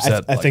you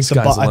said, I think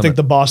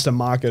the Boston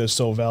market is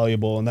so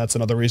valuable, and that's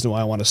another reason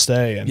why I want to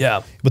stay.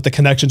 And with the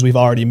connections we've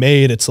already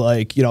made, it's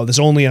like, you know, there's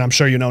only, and I'm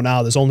sure you know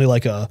now, there's only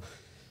like a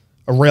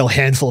real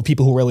handful of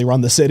people who really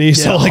run the city.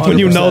 So like 100%.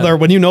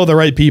 when you know the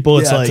right people,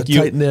 it's like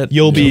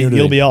you'll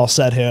be all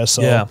set here.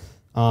 So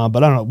but I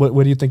don't know.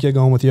 Where do you think you're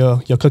going with your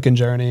cooking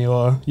journey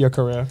or your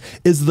career?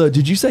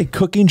 Did you say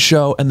cooking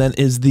show, and then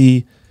is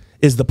the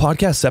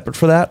podcast separate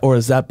for that, or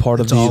is that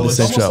part of the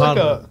same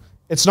show?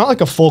 It's not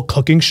like a full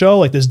cooking show.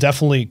 Like there's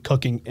definitely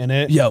cooking in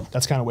it.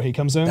 That's kind of where he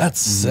comes in. That's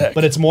sick.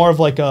 But it's more of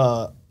like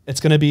it's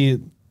going to be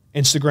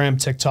Instagram,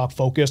 TikTok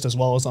focused as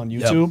well as on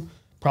YouTube.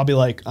 Probably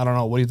like, I don't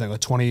know, what do you think?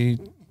 Like 20,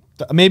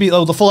 maybe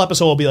the full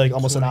episode will be like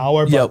almost an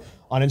hour, but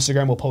on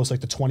Instagram we'll post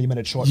like the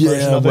 20-minute short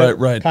version of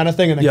it kind of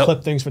thing, and then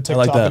clip things for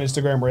TikTok and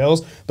Instagram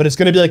Reels. But it's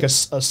going to be like a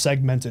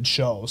segmented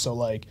show. So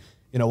like,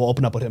 you know, we'll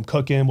open up with him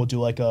cooking. We'll do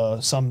like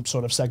some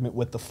sort of segment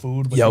with the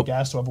food with the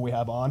guests, whoever we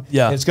have on.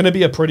 And it's going to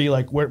be a pretty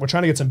like we're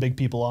trying to get some big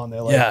people on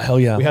there. Like, hell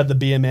yeah. We had the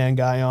Be a Man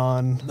guy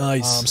on.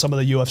 Nice. Some of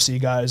the UFC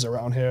guys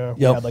around here.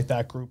 We had like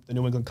that group, the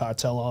New England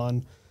Cartel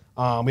on.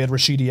 We had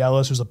Rashidi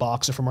Ellis, who's a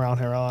boxer from around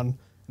here on,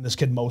 and this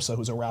kid Mosa,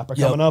 who's a rapper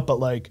coming up. But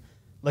like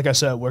I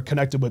said, we're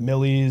connected with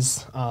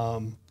Millie's.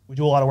 We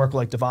do a lot of work with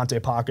like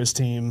Devontae Parker's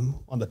team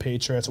on the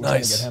Patriots. We're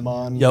trying to get him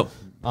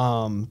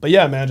on. But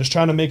yeah, man, just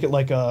trying to make it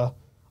like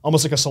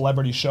almost like a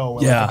celebrity show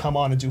where like, they come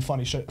on and do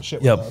funny shit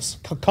with us.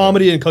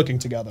 Comedy and cooking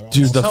together.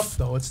 Dude, it's tough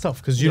though. It's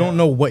tough because you don't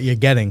know what you're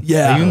getting. Like,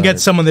 you can get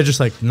someone that's just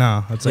like,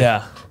 nah. It's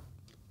like,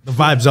 the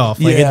vibe's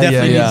off. Like it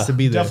definitely needs to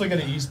be there. Definitely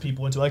gonna ease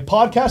people into like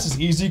podcast is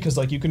easy because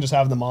like you can just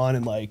have them on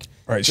and like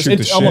Right, just shoot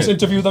the almost shit.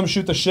 interview them,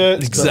 shoot the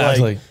shit.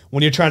 Exactly. Like,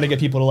 when you're trying to get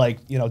people to like,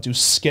 do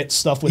skit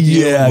stuff with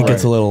you. Yeah, and, it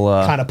gets a little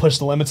kind of push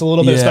the limits a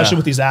little bit, yeah. especially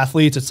with these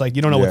athletes. It's like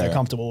you don't know what Yeah. they're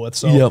comfortable with.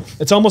 So Yep.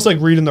 it's almost like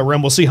reading the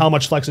rim. We'll see how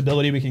much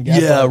flexibility we can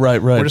get. Yeah, but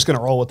right. We're just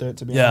gonna roll with it,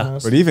 to be Yeah.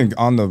 honest. But even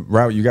on the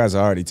route you guys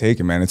are already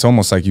taking, man, it's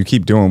almost like you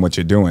keep doing what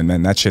you're doing,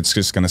 then that shit's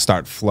just gonna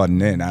start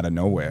flooding in out of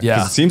nowhere. 'Cause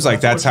Yeah. it seems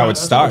like that's how it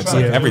starts,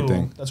 like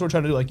everything. That's what we're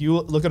trying to do. Like you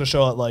look at a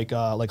show at like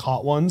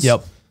Hot Ones.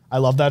 Yep. I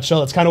love that show.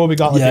 That's kind of what we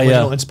got like Yeah, the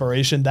original yeah.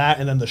 inspiration. That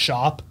and then The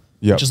Shop,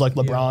 Yep. which is like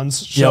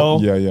LeBron's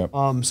show. Yeah,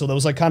 yeah. So there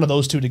was like kind of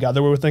those two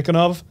together we were thinking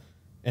of,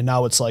 and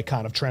now it's like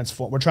kind of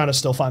transform. We're trying to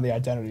still find the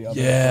identity of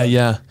it. Yeah,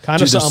 yeah. Kind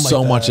Dude, of there's something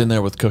so like much that. in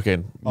there with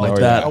cooking. Like yeah.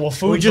 that. Yeah, well,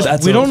 food.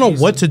 We don't know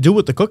what to do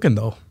with the cooking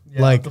though.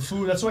 Yeah, like the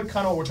food. That's what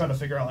kind of what we're trying to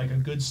figure out. Like a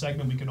good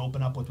segment we can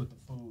open up with the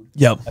food.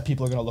 Yep. That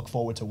people are gonna look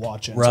forward to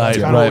watching. So Right, that's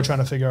kind of what right. we're trying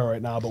to figure out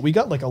right now. But we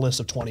got like a list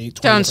of 20 Don't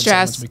different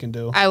stress. segments we can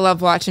do. I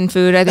love watching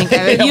food. I think you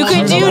could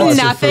watching do food.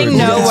 nothing,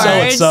 no It could sell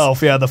words.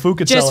 itself. Yeah, the food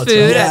could Just sell food.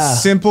 itself. Yeah.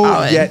 Simple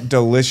Solid. yet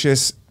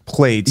delicious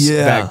plates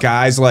Yeah. that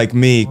guys like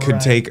me could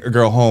Right. take a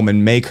girl home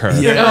and make her.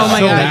 Yeah. Oh my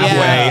So God, that yeah.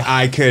 way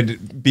I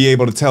could be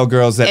able to tell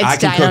girls that I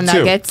It's can dino cook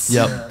nuggets.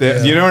 Yep.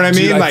 too. You know what I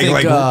mean? Dude, I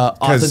think 'cause-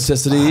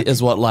 authenticity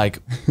is what like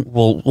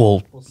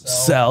will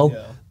sell. yeah.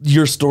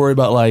 Your story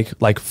about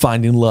like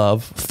finding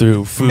love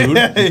through food,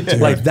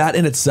 like that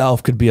in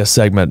itself could be a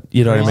segment.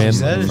 You know what I mean?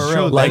 that is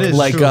true. Like That is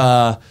like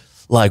true.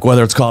 like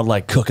whether it's called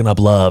like cooking up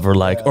love or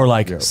like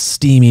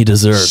steamy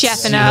desserts.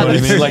 Chefing You know up. what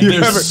I mean? Like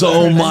there's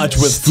so much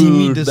with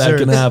Steamy food that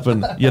can desserts.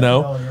 happen. You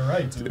know? Oh, you're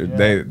right, dude.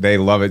 Yeah. They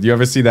love it. You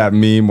ever see that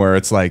meme where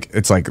it's like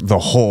the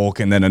Hulk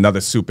and then another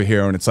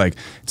superhero and it's like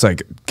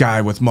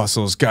guy with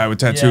muscles, guy with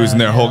tattoos, Yeah,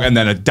 and they're yeah. Hulk, and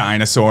then a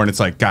dinosaur and it's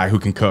like guy who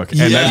can cook. And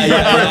then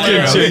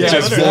yeah, chick yeah,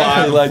 just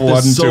exactly. Like flooding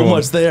there's so to 'em.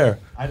 much there.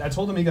 I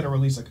told him he got to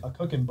release a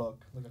cooking book,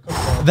 like a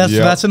cookbook.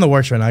 that's in the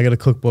works right now. I got a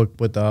cookbook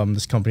with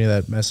this company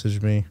that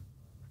messaged me.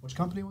 Which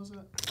company was it?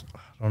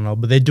 I don't know,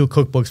 but they do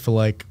cookbooks for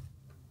like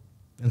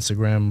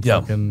Instagram Yeah.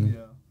 fucking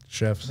Yeah.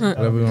 chefs,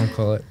 whatever you want to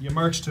call it. Your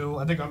merch too.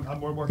 I think I'm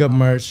working Got on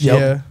merch, Yep.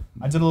 yeah.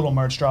 I did a little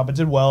merch drop. It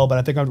did well, but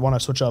I think I want to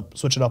switch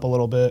it up a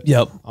little bit.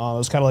 Yep. It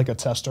was kind of like a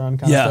test run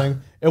kind Yeah. of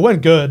thing. It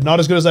went good, not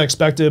as good as I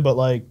expected, but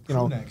like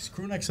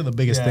Crew necks are the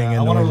biggest Yeah, thing I in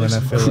New wanna England. I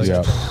release feel some like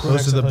Yeah.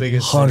 those are the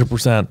biggest.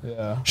 100%.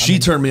 Yeah. She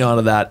turned me on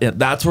to that. And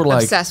that's where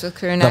like Obsessed with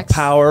crew the necks.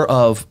 power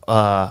of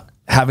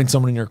having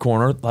someone in your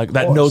corner like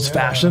that knows yeah.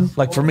 fashion.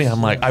 Like for me,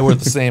 I'm like I wear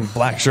the same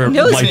black shirt,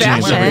 Knows white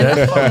jeans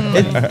every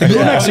fashion. day.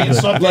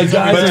 Like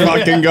guys, Let's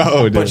fucking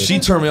go, dude. but she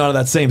turned me on to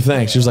that same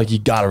thing. She was like, "You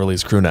got to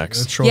release crew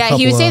necks." Yeah,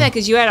 he was saying that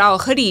because you had all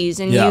hoodies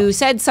and Yeah. you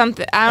said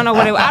something. I don't know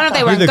what I don't know if they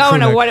Maybe weren't the going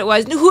crew or neck. what it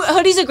was.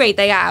 Hoodies are great,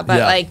 they are, but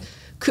Yeah. like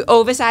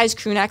oversized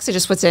crew necks are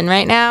just what's in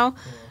right now.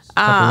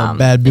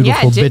 Bad,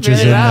 beautiful it did bitches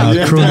really in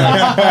well. crew neck.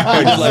 I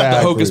did like the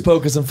Exactly. hocus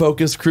pocus and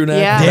focus crew neck.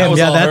 Yeah. That Damn, was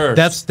yeah, all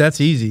hers. that's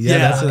easy. Yeah, Yeah.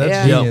 that's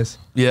Yeah. genius.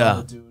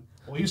 Yeah. Dude.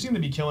 Well, you seem to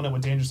be killing it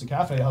with Dangerous to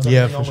Cafe. How's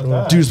Yeah, everything for going sure.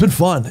 with that? Dude, it's been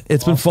fun.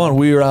 It's been fun.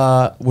 We're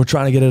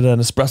trying to get it an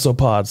espresso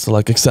pods to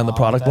like extend the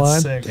product That's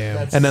line. sick. Damn.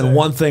 That's And then sick.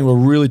 one thing we're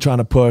really trying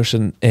to push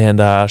and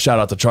shout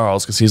out to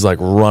Charles because he's like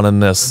running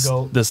this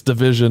Goat. this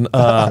division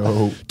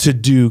to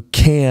do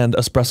canned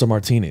espresso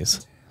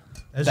martinis.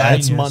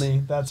 That's genius.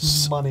 money.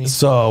 That's money.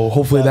 So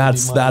hopefully That'd be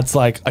that's money. that's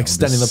like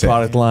extending the sick.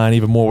 product line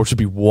even more, which would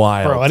be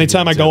wild. Bro, to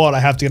anytime I get go into. out, I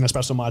have to get an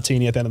espresso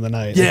martini at the end of the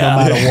night. yeah, No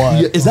matter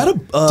what. Yeah, is that a?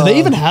 Do they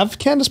even have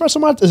canned espresso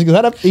martinis? Is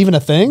that even a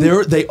thing?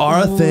 They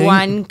are a thing.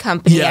 One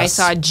company I Yes.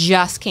 saw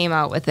just came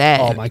out with it.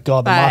 Oh my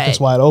god, the But- market's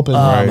wide open.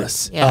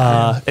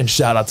 Yeah. And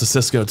shout out to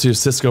Cisco too.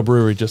 Cisco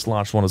Brewery just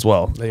launched one as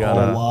well. They got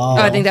a, wow.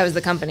 Oh, I think that was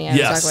the company I was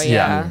Yes, talking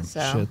about. yeah. Yeah.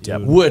 So. Shit, yeah,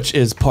 dude. which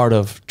is part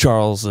of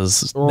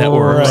Charles's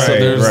network. So Right,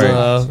 there's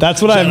right.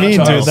 That's what I shout out mean,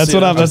 dude. Charles. That's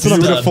what I'm. That's what I'm.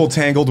 Beautiful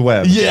tangled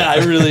web. Yeah,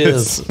 it really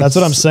is. That's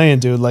what I'm saying,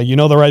 dude. Like, you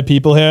know the right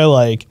people here.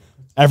 Like,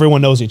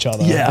 everyone knows each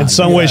other. Yeah. In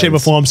some way, Yes. shape, or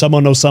form,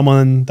 someone knows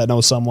someone that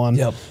knows someone.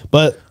 Yep.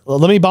 But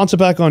let me bounce it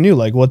back on you.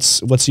 Like,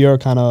 what's your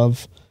kind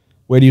of?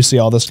 Where do you see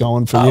all this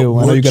going for you?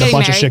 I know you got a Getting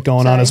bunch of married. shit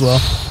going on as Sorry.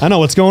 well. I know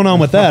what's going on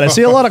with that. I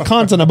see a lot of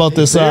content about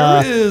this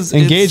There is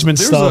engagement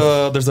there's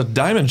stuff. There's a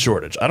diamond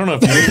shortage. I don't know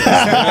if you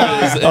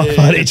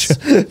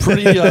it's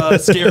pretty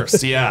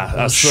scarce.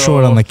 Yeah, so-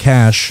 Short on the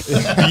cash.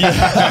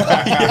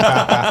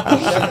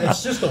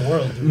 It's just the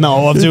world. Dude.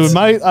 No, dude,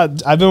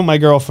 I've been with my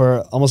girl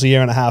for almost a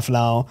year and a half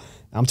now.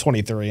 I'm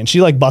 23, and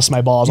she like busts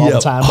my balls all the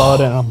Yep. time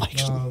about it. And I'm like,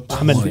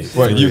 I'm in.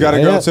 What, you got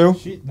a girl Yeah.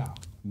 too?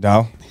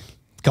 No.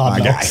 God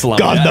no. Excellent.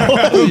 God no.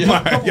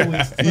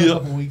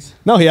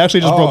 No, he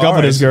actually just Oh, broke up with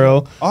alright. his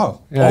girl. Oh.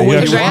 Yeah, Oh, he wait,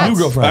 actually, you have a new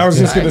girlfriend. I was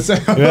just gonna say.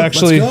 he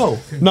actually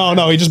Let's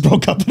no, he just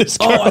broke up with his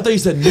girl. Oh, I thought you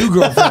said new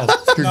girlfriend.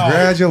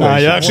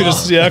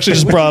 Congratulations. You actually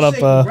just brought up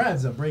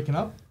breaking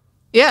up.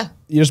 Yeah.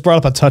 you just brought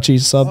up a touchy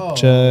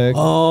subject.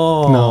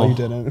 Oh, No, you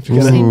didn't.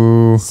 Forget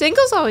it.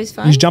 Single's always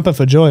fun. He's jumping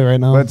for joy right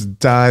now. Let's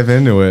dive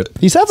into it.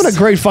 He's having a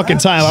great fucking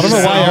time. I don't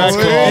know why you're It's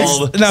acting.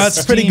 called No,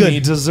 it's pretty steamy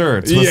good.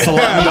 desserts. With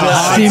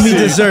salami. Steamy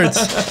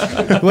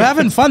desserts. We're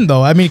having fun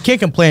though. I mean,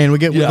 can't complain. We're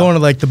Yeah. going to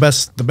like the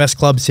best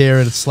clubs here,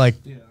 and it's like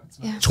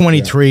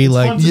 23.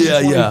 Like Yeah,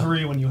 yeah.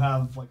 When you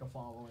have like a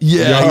following.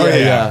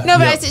 Yeah. No,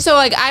 but so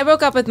like I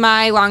broke up with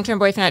my long-term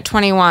boyfriend at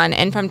 21,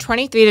 and from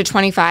 23 to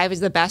 25 is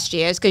the best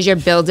years because you're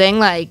building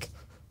like.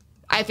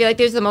 I feel like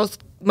there's the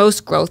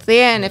most growth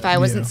there, and if I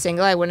wasn't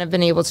single, I wouldn't have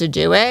been able to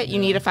do it. You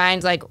need to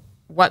find like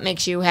what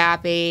makes you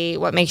happy,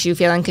 what makes you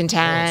feeling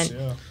content.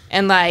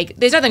 And like,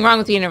 there's nothing wrong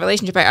with being in a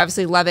relationship. I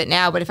obviously love it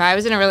now. But if I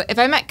was if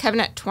I met Kevin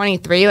at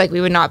 23, like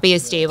we would not be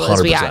as stable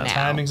as we are 100%. now.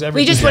 Timing's We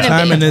everything. just wouldn't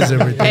Timing be. is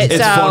everything. It's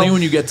So, funny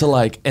when you get to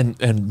like, and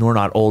we're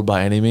not old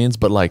by any means,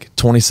 but like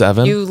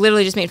 27. you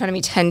literally just made fun of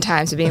me 10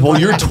 times for being. Well,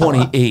 you're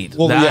 28.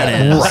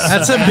 That is.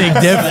 That's a big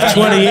difference.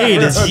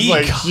 28 is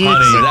Geek,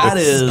 honey. That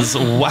is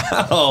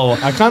wow.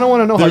 I kind of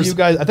want to know how you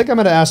guys. I think I'm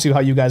going to ask you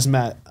how you guys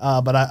met,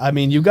 but I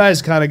mean, you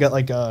guys kind of get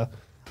like a.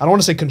 I don't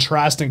want to say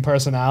contrasting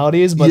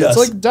personalities, but Yes.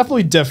 it's like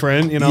definitely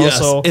different, you know. Yes,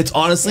 So it's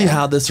honestly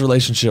how this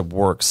relationship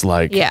works.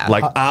 Like, Yeah.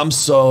 like I'm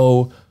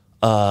so.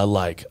 I'll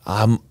wake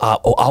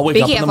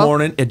Be up in the careful.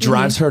 morning. It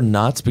drives her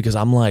nuts because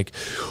I'm like,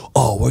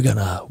 oh, we're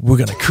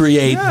gonna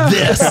create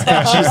this.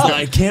 And she's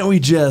like, can't we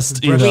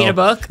just Read a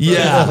book?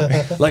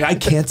 Yeah, like I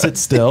can't sit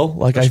still.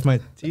 Like Brush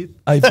my teeth.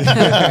 like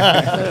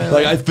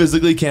I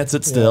physically can't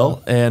sit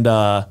still, and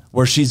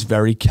where she's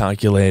very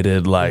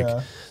calculated, like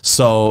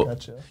so.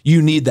 Gotcha.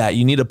 You need that.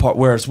 You need a part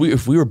where if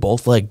we were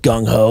both like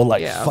gung ho,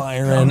 like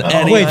firing.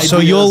 Any Wait, so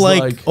ideas, you're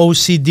like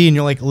OCD and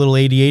you're like a little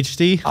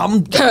ADHD?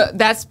 I'm.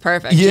 That's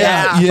perfect.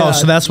 Yeah, yeah. Oh,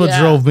 so that's what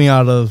Yeah. drove me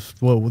out of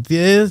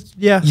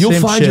yeah. You'll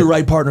same find shit. your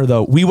right partner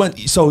though. We went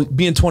so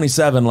being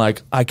 27,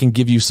 like I can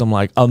give you some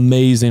like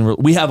amazing.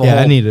 We have a Yeah, I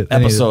whole need it. I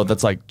need episode it.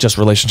 that's like just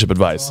relationship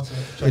advice.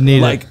 I need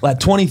it. Like at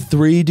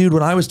 23, dude.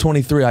 When I was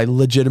 23, I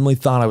legitimately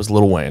thought I was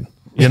Lil Wayne.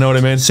 You know what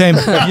I mean? Same.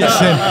 Same.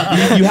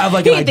 You have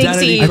like an He thinks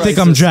identity. he- I think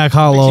I'm Jack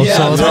Hollow,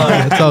 so it's all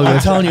good. It's all I'm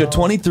good. telling you, at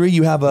 23,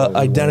 you have an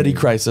identity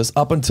crisis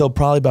up until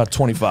probably about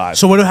 25.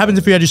 So what happens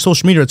if you had your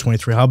social media at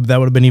 23? How that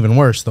would have been even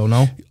worse, though.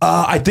 No.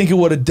 I think it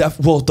would have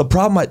well, the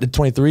problem at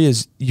 23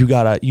 is you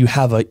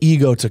have an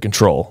ego to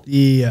control.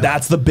 Yeah.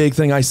 That's the big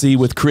thing I see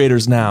with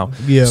creators now.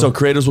 Yeah. So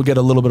creators will get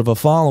a little bit of a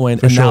following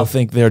and now sure.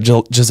 think they're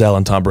Giselle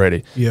and Tom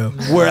Brady. Yeah.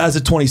 Whereas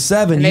at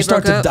 27, And you they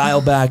start broke to up. dial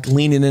back,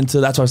 leaning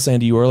into, that's what I was saying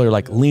to you earlier,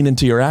 like lean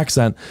into your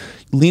accent,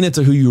 lean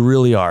into who you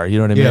really are. You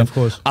know what I mean? Yeah, of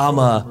course. I'm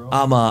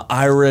a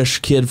Irish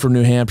kid from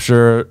New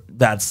Hampshire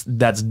that's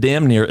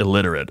damn near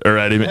illiterate. All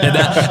right. And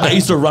I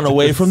used to run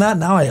away from that.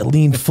 Now I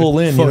lean full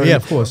in. You know what I Yeah, mean?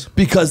 of course.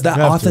 Because that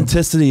You have to.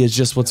 authenticity is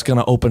just what's going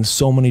to open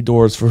so many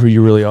doors for who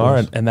you really are,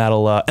 and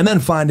that'll and then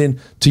finding,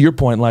 to your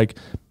point, like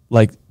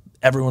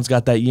everyone's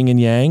got that yin and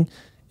yang.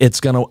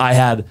 It's gonna.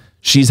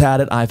 She's had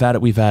it. I've had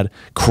it. We've had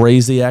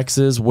crazy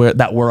exes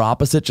that we're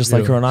opposite, just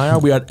like her and I are.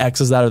 We had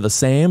exes that are the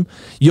same.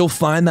 You'll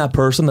find that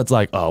person that's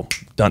like, oh,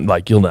 done.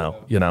 Like you'll know.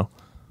 You know.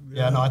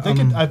 yeah, no, I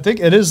think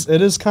it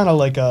is kind of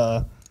like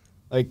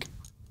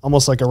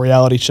almost like a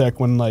reality check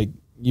when like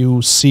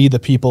you see the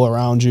people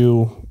around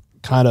you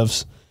kind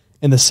of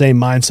in the same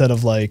mindset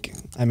of like,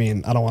 I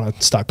mean, I don't want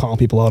to start calling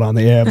people out on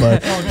the air,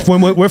 but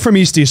when we're from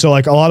Eastie, so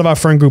like a lot of our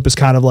friend group is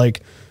kind of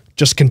like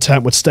just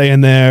content with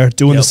staying there,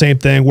 doing the same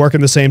thing, working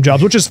the same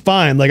jobs, which is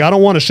fine. Like I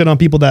don't want to shit on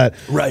people that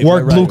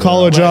work blue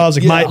collar jobs.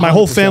 Like Yeah, my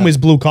whole 100%. family's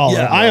blue collar.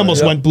 Yeah, I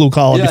almost yeah. went blue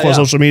collar Yeah, before yeah.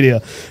 social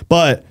media,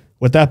 but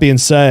with that being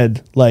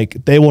said,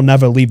 like they will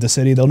never leave the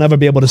city. They'll never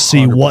be able to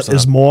see what 100%.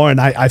 is more. And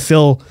I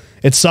feel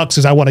it sucks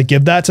because I want to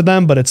give that to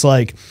them, but it's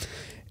like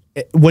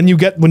when you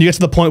get to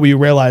the point where you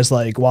realize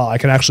like, wow, I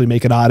can actually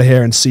make it out of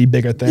here and see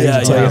bigger things. Yeah,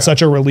 it's like yeah. it's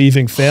such a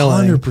relieving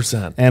feeling.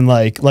 100%. And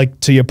like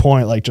to your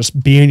point, like just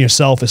being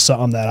yourself is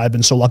something that I've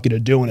been so lucky to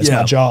do, and it's my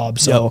Yeah. job.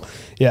 So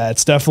yeah,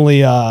 it's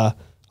definitely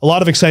a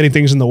lot of exciting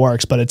things in the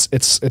works, but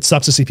it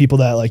sucks to see people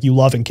that like you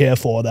love and care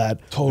for that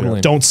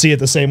Totally. don't see it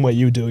the same way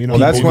you do. You know,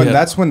 Well, people-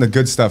 that's when the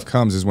good stuff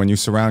comes, is when you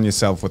surround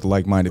yourself with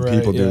like-minded Right,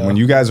 people, dude. yeah. When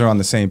you guys are on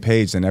the same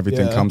page, then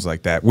everything Yeah. comes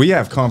like that. We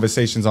have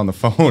conversations on the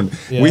phone.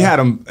 Yeah. We had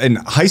them in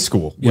high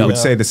school. We would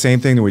say the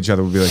same thing to each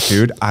other. We'd be like,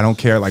 dude, I don't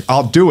care. Like,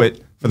 I'll do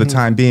it for the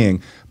time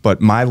being,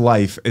 but my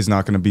life is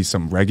not going to be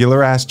some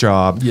regular ass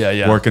job,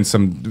 working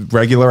some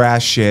regular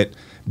ass shit,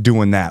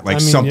 doing that. Like, I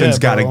mean, something's yeah,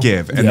 got to bro.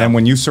 give. And then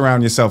when you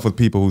surround yourself with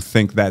people who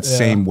think that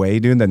same way,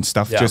 dude, then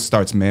stuff just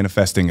starts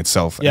manifesting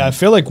itself. Yeah, I And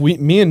feel like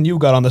me and you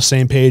got on the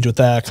same page with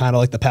that kind of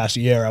like the past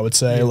year, I would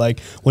say. Like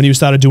when you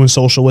started doing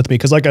social with me,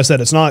 because like I said,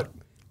 it's not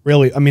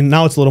really, I mean,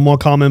 now it's a little more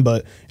common,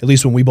 but at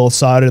least when we both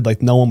started,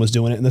 like no one was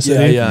doing it in the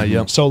city.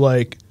 yeah. So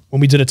like when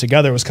we did it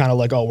together, it was kind of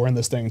like, oh, we're in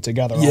this thing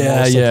together. Yeah, almost.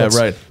 Like, yeah, let's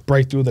right.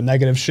 break through the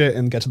negative shit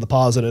and get to the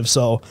positive.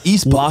 So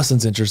East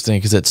Boston's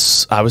interesting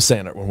because I was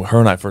saying it when her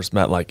and I first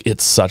met, like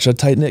it's such a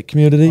tight knit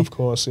community. Of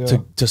course, yeah.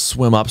 To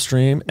swim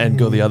upstream and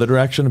go the other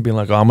direction and being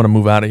like, oh, I'm gonna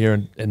move out of here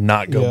and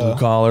not go blue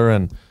collar,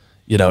 and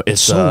you know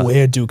it's so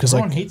weird, dude. Because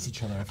Everyone like hates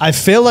each other. I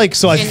feel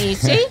like In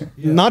Eastie?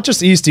 not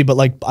just Eastie, but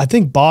like I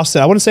think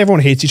Boston. I wouldn't say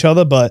everyone hates each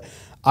other, but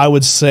I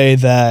would say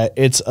that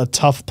it's a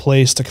tough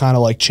place to kind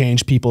of like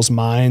change people's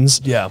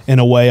minds. Yeah. In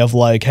a way of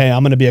like, hey,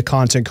 I'm going to be a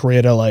content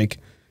creator. Like,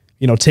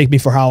 you know, take me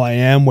for how I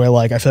am. Where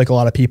like I feel like a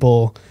lot of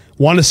people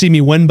want to see me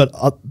win, but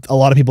a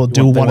lot of people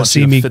do they want to see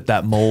you me fit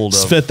that mold.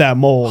 fit that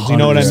mold. You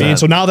know what I mean? 100%.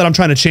 So now that I'm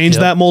trying to change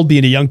that mold,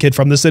 being a young kid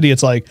from the city,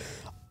 it's like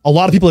a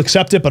lot of people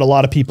accept it, but a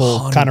lot of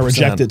people kind of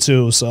reject it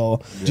too.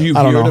 So do you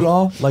I don't hear know. it at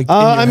all? Like,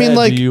 I mean,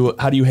 like,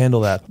 how do you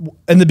handle that?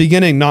 In the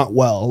beginning, not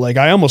well. Like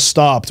I almost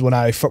stopped when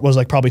I was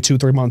like probably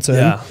 2-3 months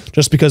in,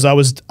 just because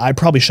I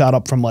probably shot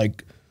up from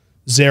like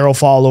 0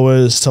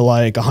 followers to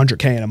like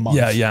 100K in a month.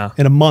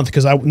 In a month,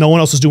 because no one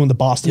else was doing the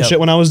Boston shit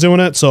when I was doing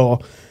it. So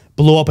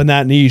blew up in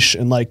that niche,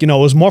 and like, you know,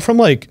 it was more from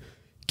like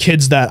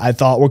kids that I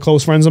thought were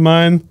close friends of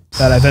mine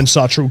that I then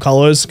saw true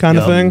colors kind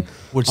of thing.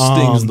 Which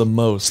stings the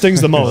most. Stings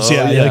the most,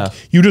 Like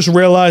you just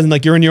realize, and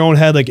like you're in your own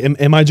head, like,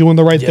 am I doing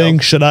the right thing?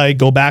 Should I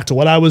go back to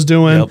what I was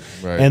doing?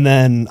 And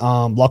then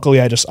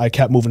luckily I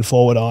kept moving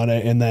forward on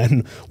it. And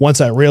then once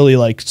I really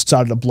like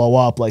started to blow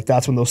up, like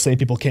that's when those same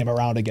people came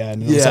around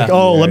again. And it was like,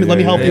 oh, let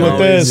me help you with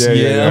this.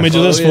 Let me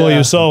do this for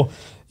you. So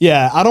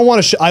yeah, I don't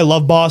want to. I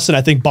love Boston.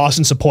 I think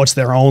Boston supports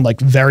their own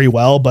like very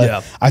well,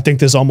 but I think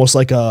there's almost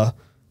like a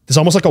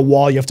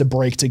wall you have to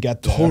break to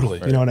get there. Totally.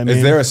 You know what I mean?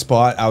 Is there a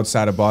spot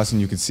outside of Boston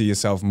you could see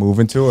yourself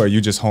moving to, or are you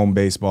just home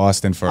based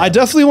Boston for? I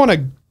definitely want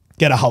to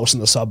get a house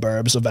in the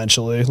suburbs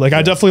eventually. Like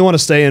I definitely want to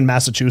stay in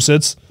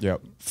Massachusetts.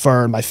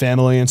 For my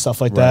family and stuff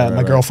like that.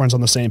 My girlfriend's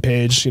on the same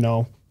page. You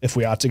know, if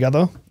we are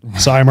together.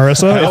 Sorry,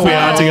 Marissa. If we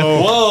are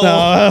together.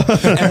 Whoa.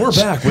 And we're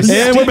back with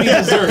Steamy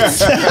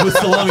Desserts with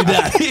Salami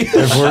Daddy.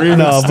 If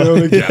we're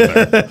still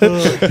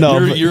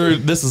together.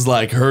 This is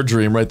like her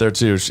dream right there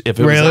too. If it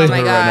was Really? up to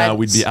her right now,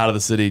 we'd be out of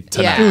the city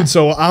tonight. Dude,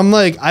 so I'm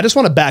like, I just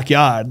want a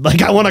backyard.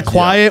 Like I want a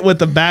quiet with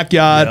the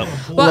backyard.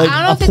 Well, like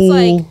I don't know if pool.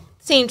 it's like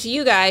same to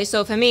you guys.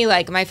 So for me,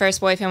 like my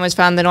first boyfriend was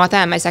from the North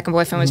End. My second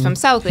boyfriend was from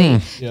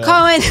Southie.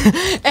 Colin.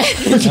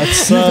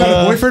 That's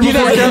boyfriend you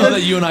guys know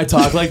that you and I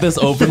talk like this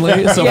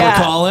openly. So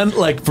for Colin,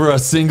 like for a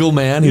single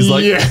man, he's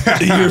like, your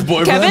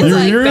boyfriend. Kevin's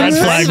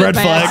like red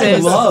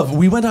flag.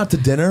 We went out to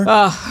dinner.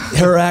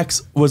 Her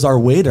ex was our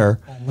waiter.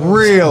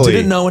 Really?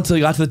 Didn't know until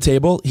he got to the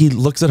table. He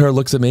looks at her,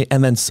 looks at me,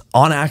 and then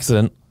on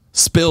accident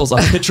spills a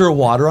pitcher of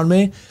water on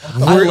me.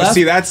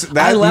 See, that's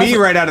me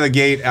right out of the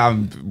gate.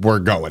 We're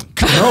going.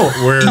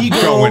 We're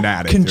going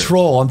at it.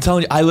 Control. I'm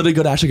telling you, I literally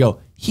go to Ashley,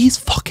 go, he's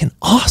fucking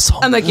awesome.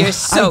 I'm like, you're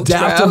so I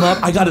dapped him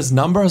up. I got his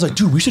number. I was like,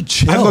 dude, we should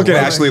chill. I look at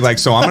Ashley like,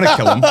 so I'm gonna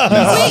kill him.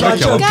 I'm gonna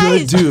kill him.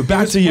 Guys. Good dude.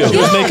 Back to you. She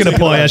was making a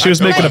point. Yeah, she was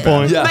making a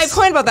point. My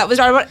point about that was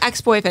not about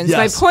ex-boyfriends.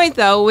 My point,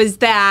 though, was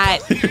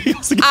that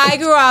I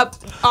grew up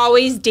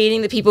always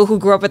dating the people who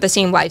grew up with the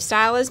same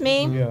lifestyle as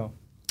me.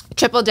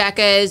 Triple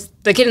deckers.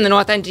 The kid in the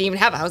North End didn't even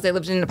have a house. They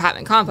lived in an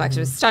apartment complex. It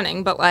was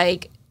stunning, but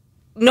like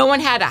no one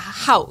had a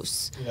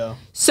house.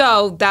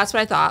 So that's what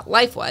I thought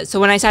life was.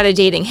 So when I started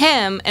dating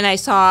him and I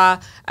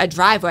saw a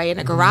driveway and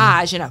a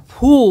garage and a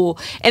pool,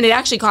 and it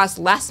actually cost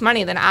less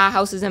money than our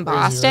houses in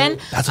Boston,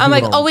 I'm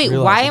like, oh wait,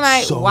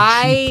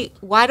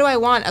 why do I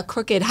want a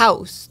crooked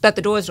house that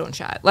the doors don't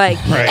shut? Like,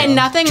 and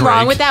nothing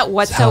wrong with that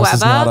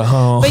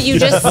whatsoever. But you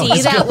just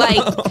see that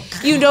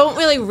like you don't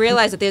really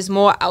realize that there's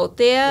more out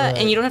there,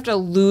 and you don't have to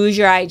lose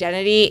your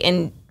identity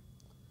and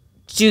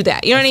do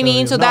that. You know what I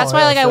mean? So that's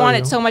why like I want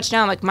it so much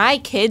now. I'm like, my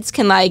kids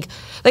can like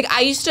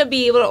I used to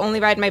be able to only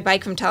ride my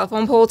bike from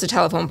telephone pole to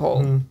telephone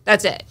pole.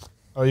 That's it.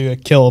 Or you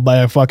get killed by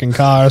a fucking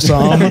car or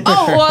something.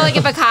 Oh, well, like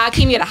if a car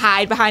came, you had to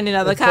hide behind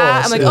another car.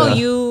 I'm like, oh,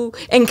 you...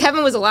 And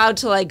Kevin was allowed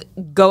to like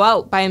go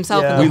out by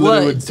himself in the we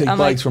literally would woods. take I'm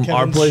bikes like, from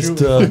our place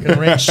to...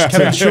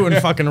 Kevin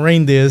shooting fucking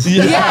reindeers.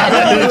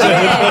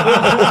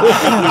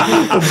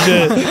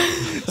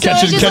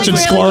 Catching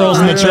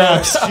squirrels in the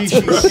tracks. She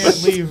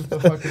can't leave the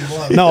fucking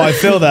block. No, I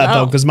feel that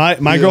though, because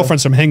my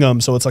girlfriend's from Hingham,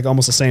 so it's like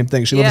almost the same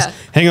thing. She lives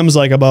Hingham's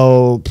like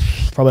about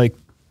probably like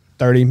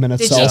 30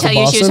 minutes Did she tell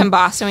you she was from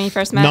Boston when you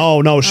first met?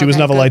 No, she was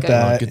never like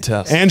that. Good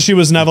test. And she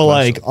was never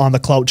like on the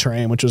clout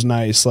train, which was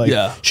nice. Like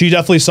she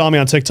definitely saw me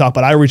on TikTok,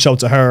 but I reached out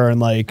to her and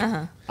like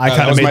I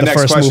kind of made the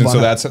first move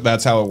on so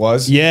that's how it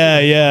was?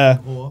 Yeah.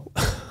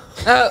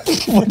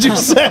 What'd you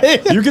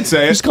say? You could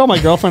say it. Just call my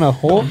girlfriend a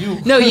whole.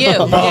 No, you.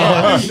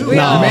 Man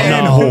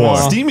whore.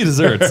 Steamy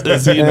Desserts.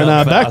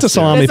 And back to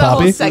Salami There's a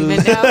whole Papi.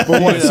 segment now.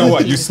 So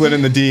what? You slid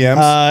in the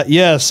DMs?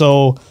 Yeah,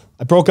 so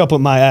I broke up with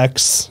my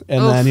ex,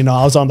 and then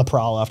I was on the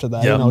prowl after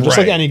that. Just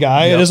like any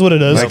guy, it is what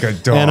it is. Like a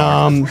dog.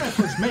 And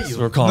So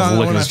we're calling it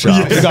licking his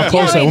chops. we got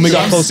closer. When we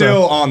got I'm closer,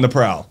 still on the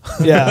prowl.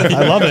 yeah,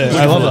 I love it.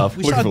 I love it.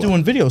 We started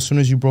doing videos as soon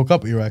as you broke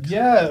up with your ex.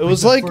 Yeah, it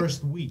was like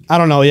first week. I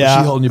don't know. She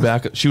Yeah, holding you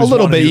back. She a was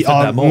little wanting you bit. to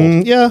fit that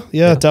mold.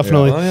 Yeah,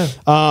 definitely.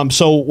 Oh,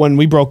 So when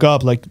we broke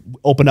up, like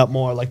opened up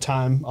more like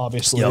time,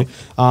 obviously.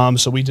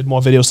 So we did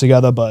more videos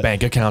together, but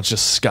Bank accounts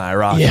just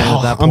skyrocketed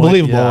at that point.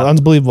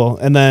 unbelievable.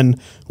 And then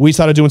we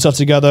started doing stuff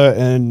together,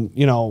 and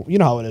you know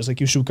how it is.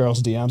 Like you shoot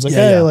girls DMs, like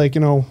like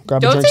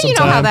grab a Don't drink say you know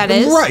sometime. how that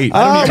is. Right.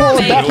 Well,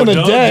 back in the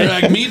Don't day,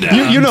 drag me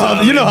down. you know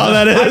how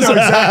that is.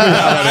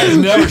 I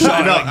never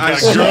shot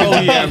girl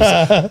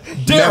DMs.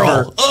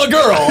 Daryl, a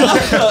girl.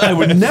 I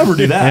would never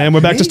do that. And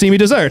we're back to steamy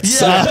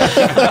desserts.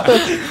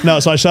 No,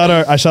 so I shot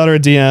her a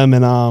DM,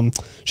 and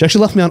she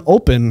actually left me on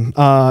open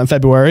in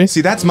February.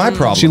 See, that's my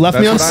problem. She left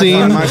me on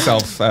scene.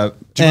 Myself.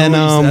 And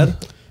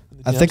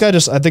I think I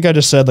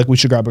just said like we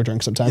should grab a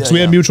drink sometime because we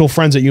had mutual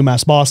friends at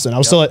UMass Boston. I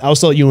was still at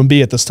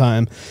UMB at this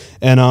time,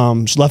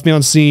 and she left me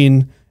on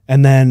scene.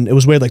 And then it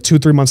was weird, like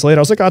 2-3 months later,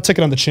 I was like, I'll take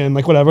it on the chin,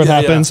 like whatever, it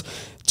happens.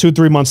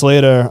 2-3 months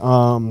later,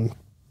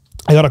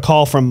 I got a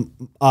call from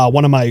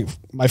one of my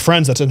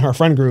friends that's in her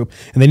friend group,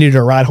 and they needed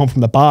a ride home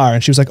from the bar.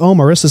 And she was like, "Oh,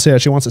 Marissa's here.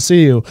 She wants to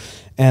see you."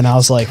 And I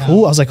was like,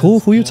 "Who?" I was like, "Who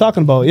are you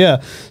talking about?"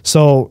 Yeah.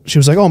 So she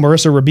was like, "Oh,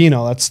 Marissa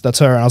Rubino. That's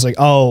her." And I was like,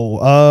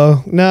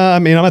 "Oh, nah. I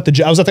mean, I'm at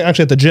the. I was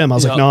actually at the gym. I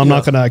was like, no, I'm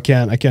not gonna. I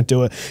can't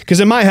do it."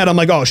 Because in my head, I'm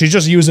like, "Oh, she's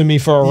just using me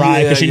for a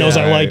ride because she knows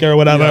I like her or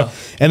whatever." Yeah.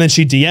 And then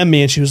she DM'd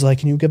me and she was like,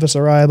 "Can you give us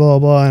a ride?" Blah blah.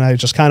 Blah. And I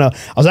just kind of,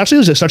 I was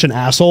actually just such an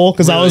asshole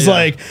because I was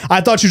like,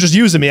 I thought she was just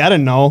using me. I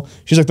didn't know.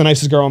 She's like the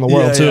nicest girl in the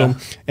world too.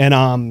 And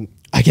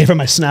I gave her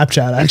my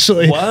Snapchat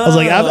actually. Wow. I was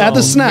like, add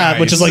the snap,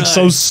 which is like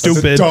so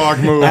stupid. That's a dog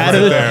move.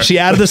 She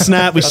added the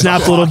snap. We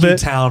snapped a little bit.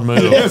 Town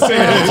move. Yes, it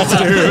is,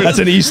 dude. That's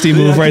an Eastie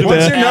move right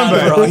What's there. your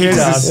number? Here's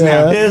the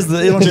snap.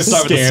 It'll just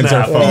scans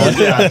her phone.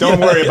 Yeah,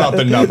 don't worry about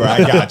the number. I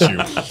got you.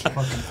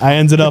 I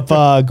ended up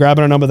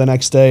grabbing her number the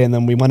next day, and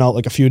then we went out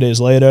like a few days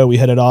later. We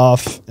hit it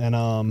off,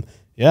 and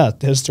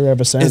history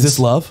ever since. Is this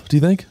love? Do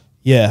you think?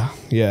 Yeah.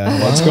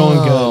 It's going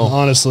good.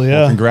 Honestly, yeah.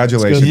 Well,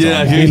 congratulations.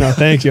 Yeah,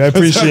 thank you. I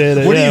appreciate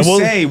it. What do you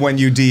say when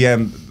you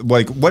DM?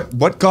 Like,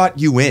 what got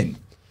you in?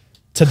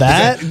 To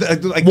that?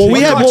 Like, well,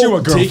 we had you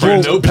a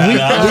girlfriend.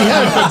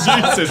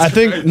 I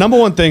think number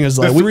one thing is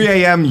like the 3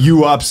 a.m.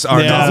 ups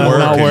are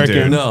not working.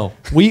 Dude. No,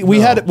 we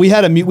had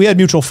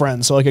mutual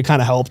friends, so like it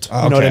kind of helped.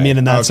 You know what I mean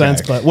in that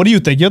sense. But what do you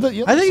think? I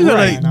think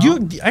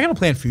I got a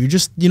plan for you.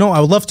 Just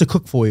I would love to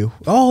cook for you.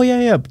 Oh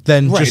yeah.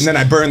 Then and then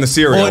I burn the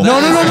cereal. Oh, no.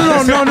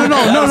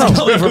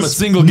 Coming from a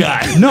single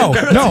guy. No.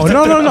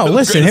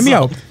 Listen, hit me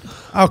out.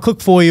 I'll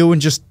cook for you,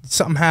 and just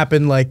something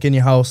happened like in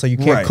your house, like you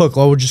can't cook.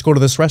 Or we'll just go to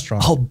this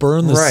restaurant. I'll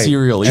burn the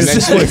cereal. And then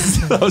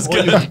that was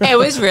good. It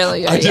was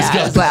really good. I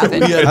was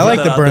laughing. I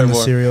like to burn the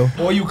cereal.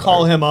 Or you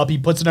call him up, he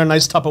puts it in a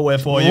nice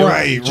Tupperware for you.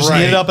 Right. Just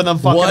heat it up in the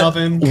fucking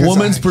oven.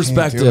 Woman's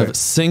perspective,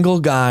 single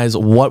guys,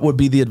 what would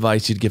be the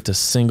advice you'd give to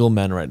single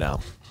men right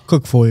now?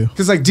 Cook for you.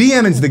 Because like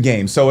DMing's the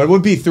game, so it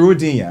would be through a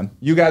DM.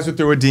 You guys were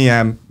through a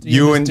DM.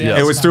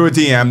 It was through a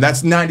DM.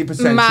 That's 90% chance.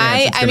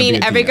 I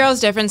mean, every girl's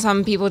different.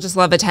 Some people just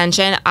love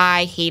attention.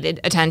 I hated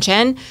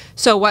attention.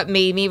 So what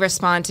made me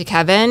respond to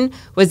Kevin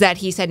was that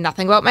he said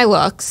nothing about my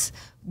looks.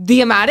 The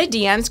amount of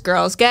DMs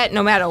girls get,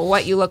 no matter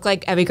what you look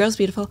like, every girl's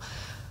beautiful.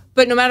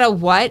 But no matter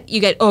what,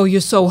 you get, oh,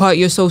 you're so hot,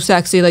 you're so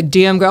sexy, like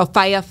DM girl,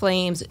 fire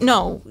flames.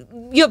 No,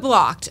 you're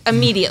blocked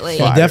immediately.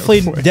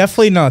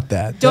 Definitely not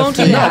that. Don't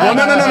do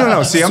that.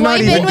 No. See, I'm not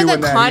even doing that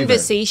with a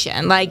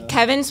conversation. Like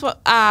Kevin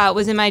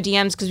was in my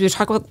DMs because we were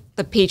talking about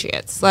the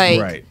Patriots.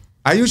 Like, right.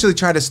 I usually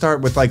try to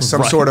start with like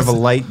some sort of a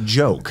light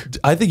joke.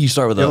 I think you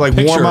start with a like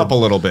warm up a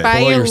little bit. By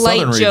your Southern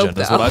light region, joke,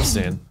 that's what I've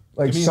seen.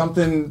 Like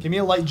something. Give me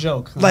a light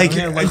joke. Like,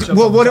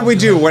 well, what did we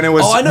do when it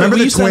was? Oh, I know.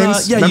 Remember the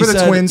twins? Remember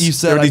the twins? You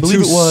said, there were I believe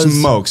two it was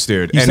smokes,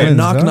 dude. You and said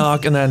knock,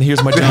 knock, and then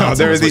here's my Johnson. No,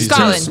 there are these two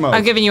Scotland, smokes.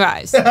 I'm giving you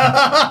eyes.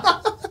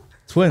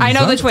 Twins. I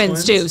know the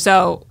twins too,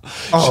 so.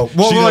 Oh,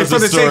 well, like for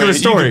the sake of the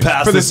story.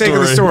 For the sake of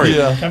the story.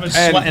 Yeah. Kevin's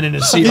sweating in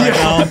his seat right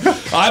now.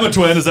 I'm a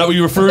twin. Is that what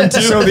you're referring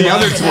to? So the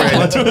other twin,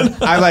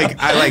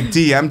 I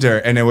DM'd her,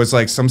 and it was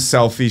like some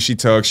selfie she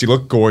took. She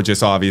looked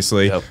gorgeous,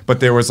 obviously,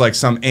 but there was like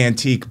some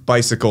antique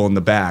bicycle in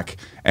the back,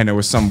 and it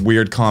was some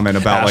weird comment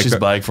about Ash's like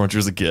bike from when she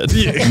was a kid.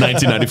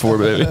 1994,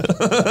 baby.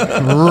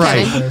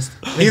 Right.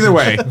 Either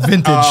way,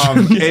 vintage.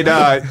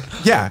 I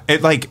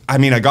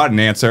got an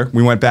answer.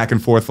 We went back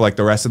and forth for like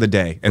the rest of the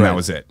day, and that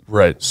was it.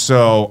 Right.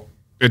 So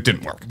it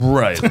didn't work.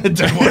 Right. It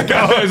didn't work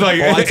out. I was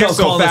like, I tell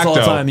so Colin this all the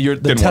facto, time.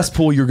 The test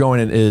pool you're going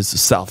in is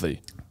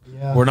Southie.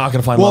 Yeah. We're not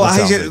going to find well, love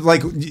in Southie.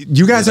 like,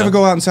 you guys ever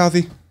go out in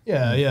Southie?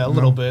 Yeah, a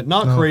little bit.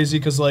 Not crazy,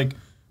 because like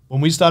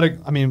when we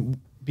started, I mean,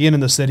 being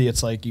in the city,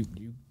 it's like you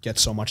get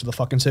so much of the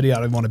fucking city.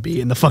 I don't want to be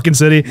in the fucking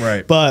city.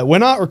 Right. But we're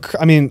not,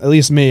 I mean, at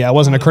least me, I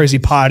wasn't a crazy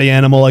party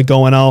animal like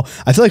going out.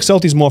 I feel like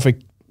Southie's more for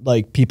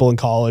like people in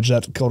college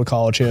that go to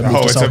college here.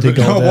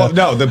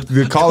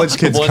 The college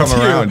kids come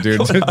around,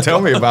 dude. Tell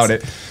me about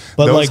it.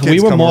 But Those like we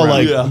were more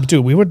around. like,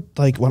 dude, we were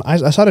like when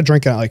I started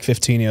drinking at like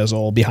 15 years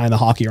old behind the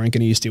hockey rink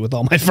in Eastie with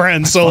all my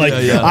friends. So like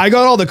I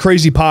got all the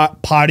crazy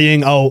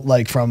partying out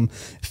like from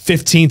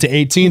 15 to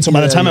 18. So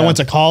by the time I went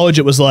to college,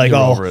 it was like,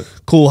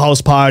 cool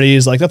house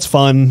parties. Like that's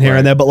fun here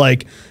and there. But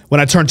like when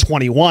I turned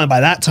 21,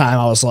 by that time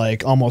I was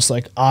like almost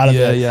like out of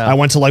it. I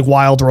went to like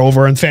Wild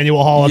Rover and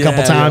Faneuil Hall a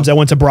couple times. I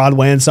went to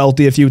Broadway and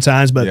Southie a few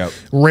times, but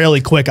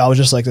really quick I was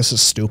just like, this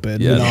is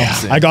stupid. You know,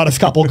 I got a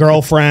couple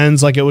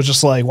girlfriends. Like it was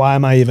just like, why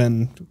am I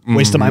even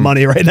wasting my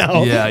money right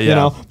now? You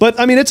know, but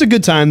I mean, it's a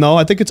good time though.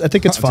 I think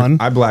it's fun.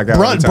 I black out.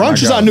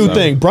 Brunch is our new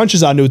thing. Brunch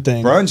is our new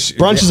thing.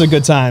 Brunch is a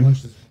good time.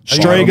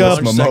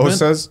 Strega,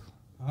 mimosas.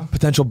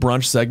 Potential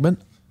brunch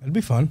segment. It'd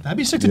be fun. That'd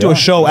be sick to do a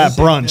show at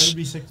brunch.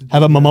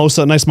 Have a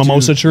nice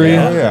mimosa tree.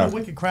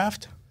 Wicked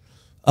Craft.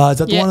 Is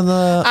that the one in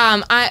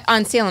the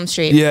on Salem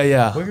Street?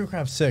 Yeah. Wicked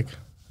Craft, sick.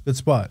 Good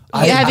spot.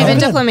 Have you been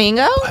to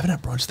Flamingo? I haven't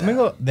had brunch there.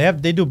 Flamingo,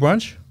 they do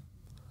brunch?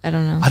 I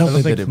don't know. I don't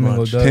think they do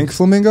brunch. Pink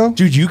Flamingo?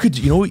 Dude, you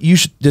know what? You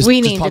should just We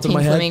named popped it in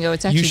my Pink head. Flamingo.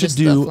 It's actually you should just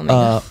the do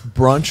Flamingo.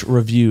 brunch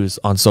reviews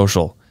on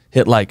social.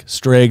 Hit like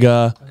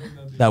Strega.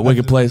 That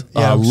wicked place.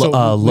 Yeah, so we've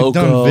Loco,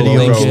 done videos,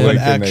 Lincoln. but Lincoln, they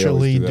actually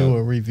always do do that.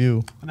 a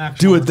review.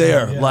 Do it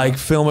there. Like,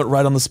 film it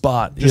right on the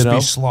spot. Just you know?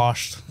 be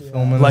sloshed.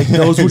 Filming Like, it.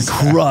 those would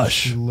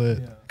crush. Lit.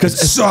 Because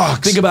it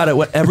sucks. Think about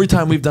it. Every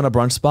time we've done a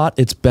brunch spot,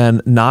 it's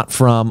been not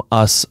from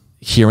us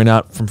hearing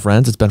out from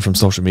friends. It's been from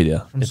social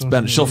media.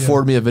 She'll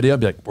forward me a video. I'll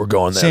be like, we're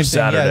going there Same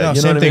Saturday. thing. Yeah, no, you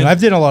know same what thing. I mean? I've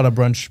did a lot of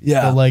brunch.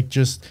 Yeah. But like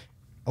just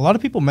a lot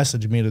of people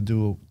message me to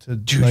Dude,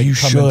 like you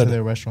come should. into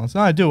their restaurants.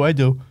 No, I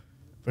do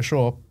for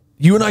sure.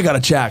 You and I got to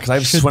chat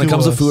because when it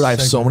comes to food, I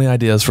have so many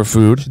ideas for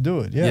food. Should do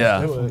it.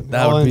 Yeah,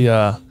 that would be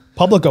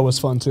Publico was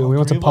fun too. We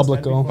went to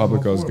Publico.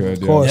 Publico's good.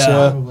 Of course,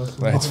 Yeah.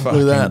 Let's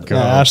fucking that. go.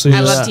 Yeah, Ashley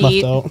I just love to left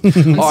eat.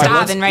 out. I'm All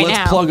starving right let's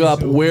now. plug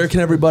up. Where can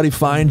everybody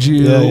find you?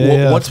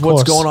 Yeah, what's of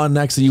course. going on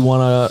next that you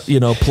want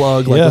to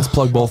plug? Like, Yeah. let's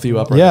plug both of you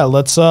up. Right Yeah, now.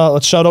 let's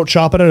shout out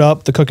Chopping It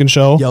Up, the cooking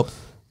show. Yep.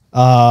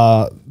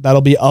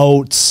 That'll be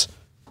out.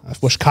 I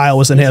wish Kyle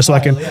was in here so I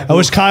can. I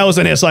wish Kyle was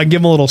in here so I can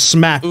give him a little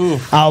smack.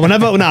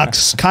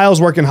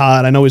 Kyle's working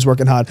hard. I know he's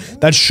working hard.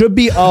 That should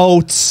be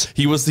out.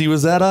 He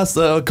was at us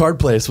card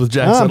place with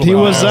Jack. He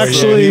was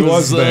actually he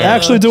was there.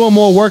 actually doing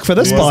more work for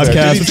this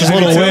podcast, which is a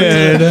little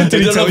weird.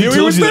 Did he tell you he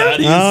was there?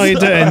 No, he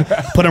didn't.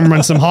 Put him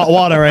in some hot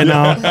water right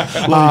now.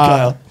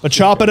 Kyle. But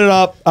Chopping It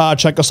Up,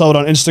 check us out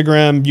on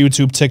Instagram,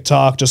 YouTube,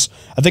 TikTok.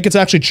 I think it's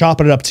actually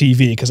Chopping It Up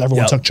TV because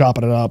everyone took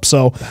Chopping It Up.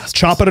 So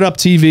Chopping It Up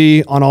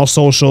TV on all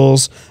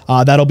socials.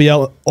 That'll be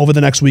out over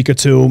the next week or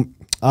two.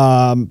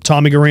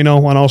 Tommy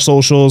Guarino on all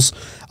socials.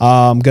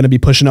 Going to be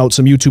pushing out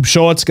some YouTube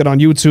shorts. Get on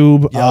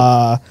YouTube.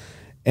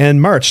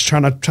 And merch.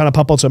 Trying to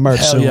pump out some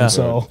merch soon. yeah.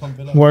 So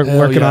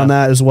working on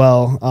that as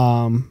well.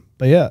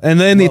 But yeah, and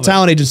then the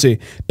talent agency,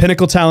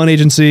 Pinnacle Talent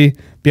Agency.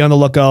 Be on the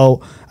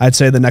lookout. I'd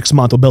say the next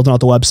month. We're building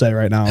out the website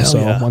right now. So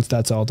yeah. once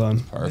that's all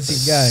done,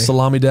 Busy guy.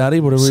 Salami Daddy.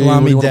 What are we? Salami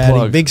what do you wanna Daddy,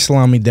 plug? big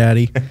Salami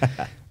Daddy.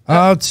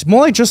 It's more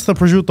like just the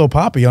prosciutto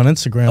Papi on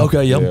Instagram.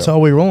 Okay, yep. That's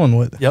all we're rolling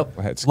with. Yep.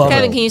 Let's Love go.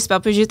 Kevin, it. can you spell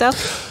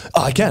prosciutto?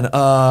 I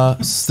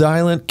can.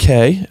 Silent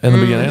K in the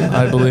beginning,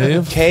 I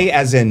believe. K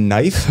as in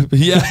knife?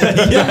 Yeah,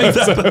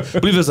 exactly. I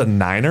believe there's a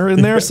niner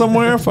in there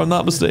somewhere, if I'm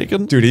not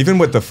mistaken. Dude, even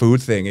with the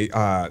food thing,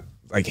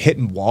 like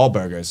hitting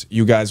Wahlburgers.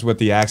 You guys with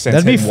the accents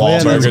That'd be hitting fun.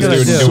 Wahlburgers, That's dude,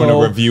 good. and doing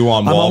So, a review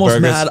on I'm almost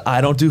Wahlburgers. mad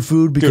I don't do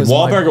food because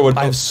Wahlburger would-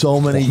 I have so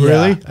many.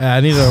 Really? Yeah. I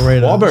need to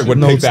rate Wahlburg would pick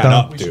notes that down.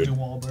 up, dude.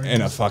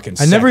 In a fucking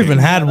I never second. even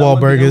had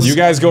Wahlburgers. You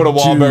guys go to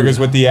Wahlburgers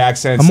with the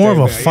accents. I'm more of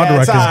a they're like, Fuddruckers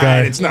it's all right, guy.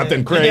 It's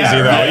nothing crazy Yeah,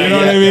 though. right, You know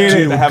what I yeah. mean?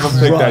 Dude, To have them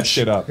pick that crush.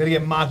 shit up. gotta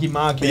get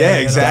Maki. Yeah,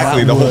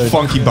 exactly. The whole would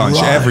funky bunch.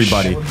 crush.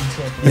 Everybody.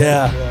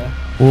 Yeah.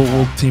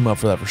 We'll team up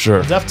for that for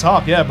sure. Def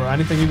Talk, yeah, bro.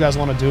 Anything you guys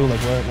want to do, like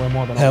we're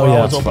more than Hell we're yeah.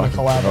 always open to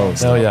collab. Oh,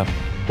 Hell yeah.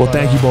 Well,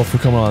 thank you both for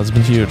coming on. It's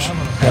been huge.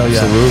 Hell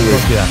yeah. Absolutely.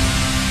 Fuck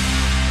yeah.